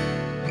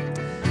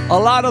 A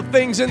lot of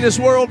things in this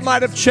world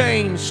might have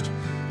changed,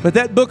 but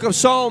that book of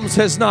Psalms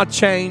has not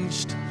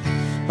changed.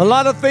 A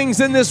lot of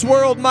things in this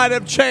world might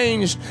have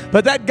changed,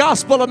 but that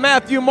gospel of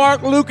Matthew,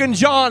 Mark, Luke, and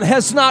John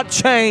has not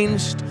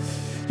changed.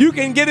 You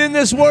can get in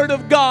this Word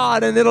of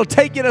God and it'll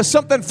take you to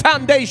something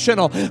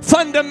foundational,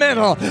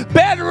 fundamental,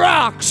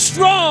 bedrock,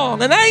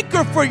 strong, an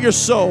anchor for your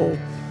soul,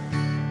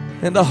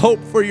 and a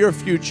hope for your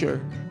future.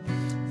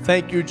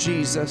 Thank you,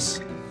 Jesus.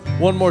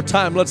 One more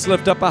time, let's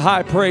lift up a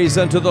high praise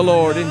unto the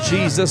Lord in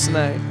Jesus'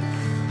 name.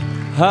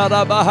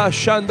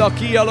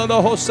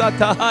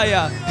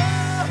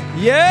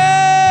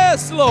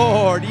 Yes,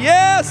 Lord.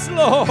 Yes,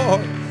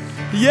 Lord.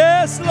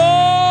 Yes,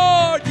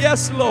 Lord.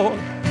 Yes, Lord.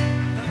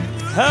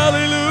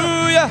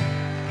 Hallelujah.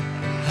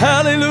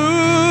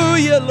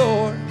 Hallelujah,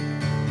 Lord.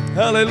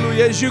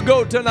 Hallelujah. As you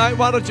go tonight,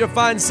 why don't you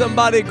find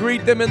somebody,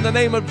 greet them in the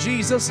name of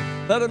Jesus.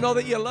 Let them know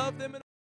that you love them.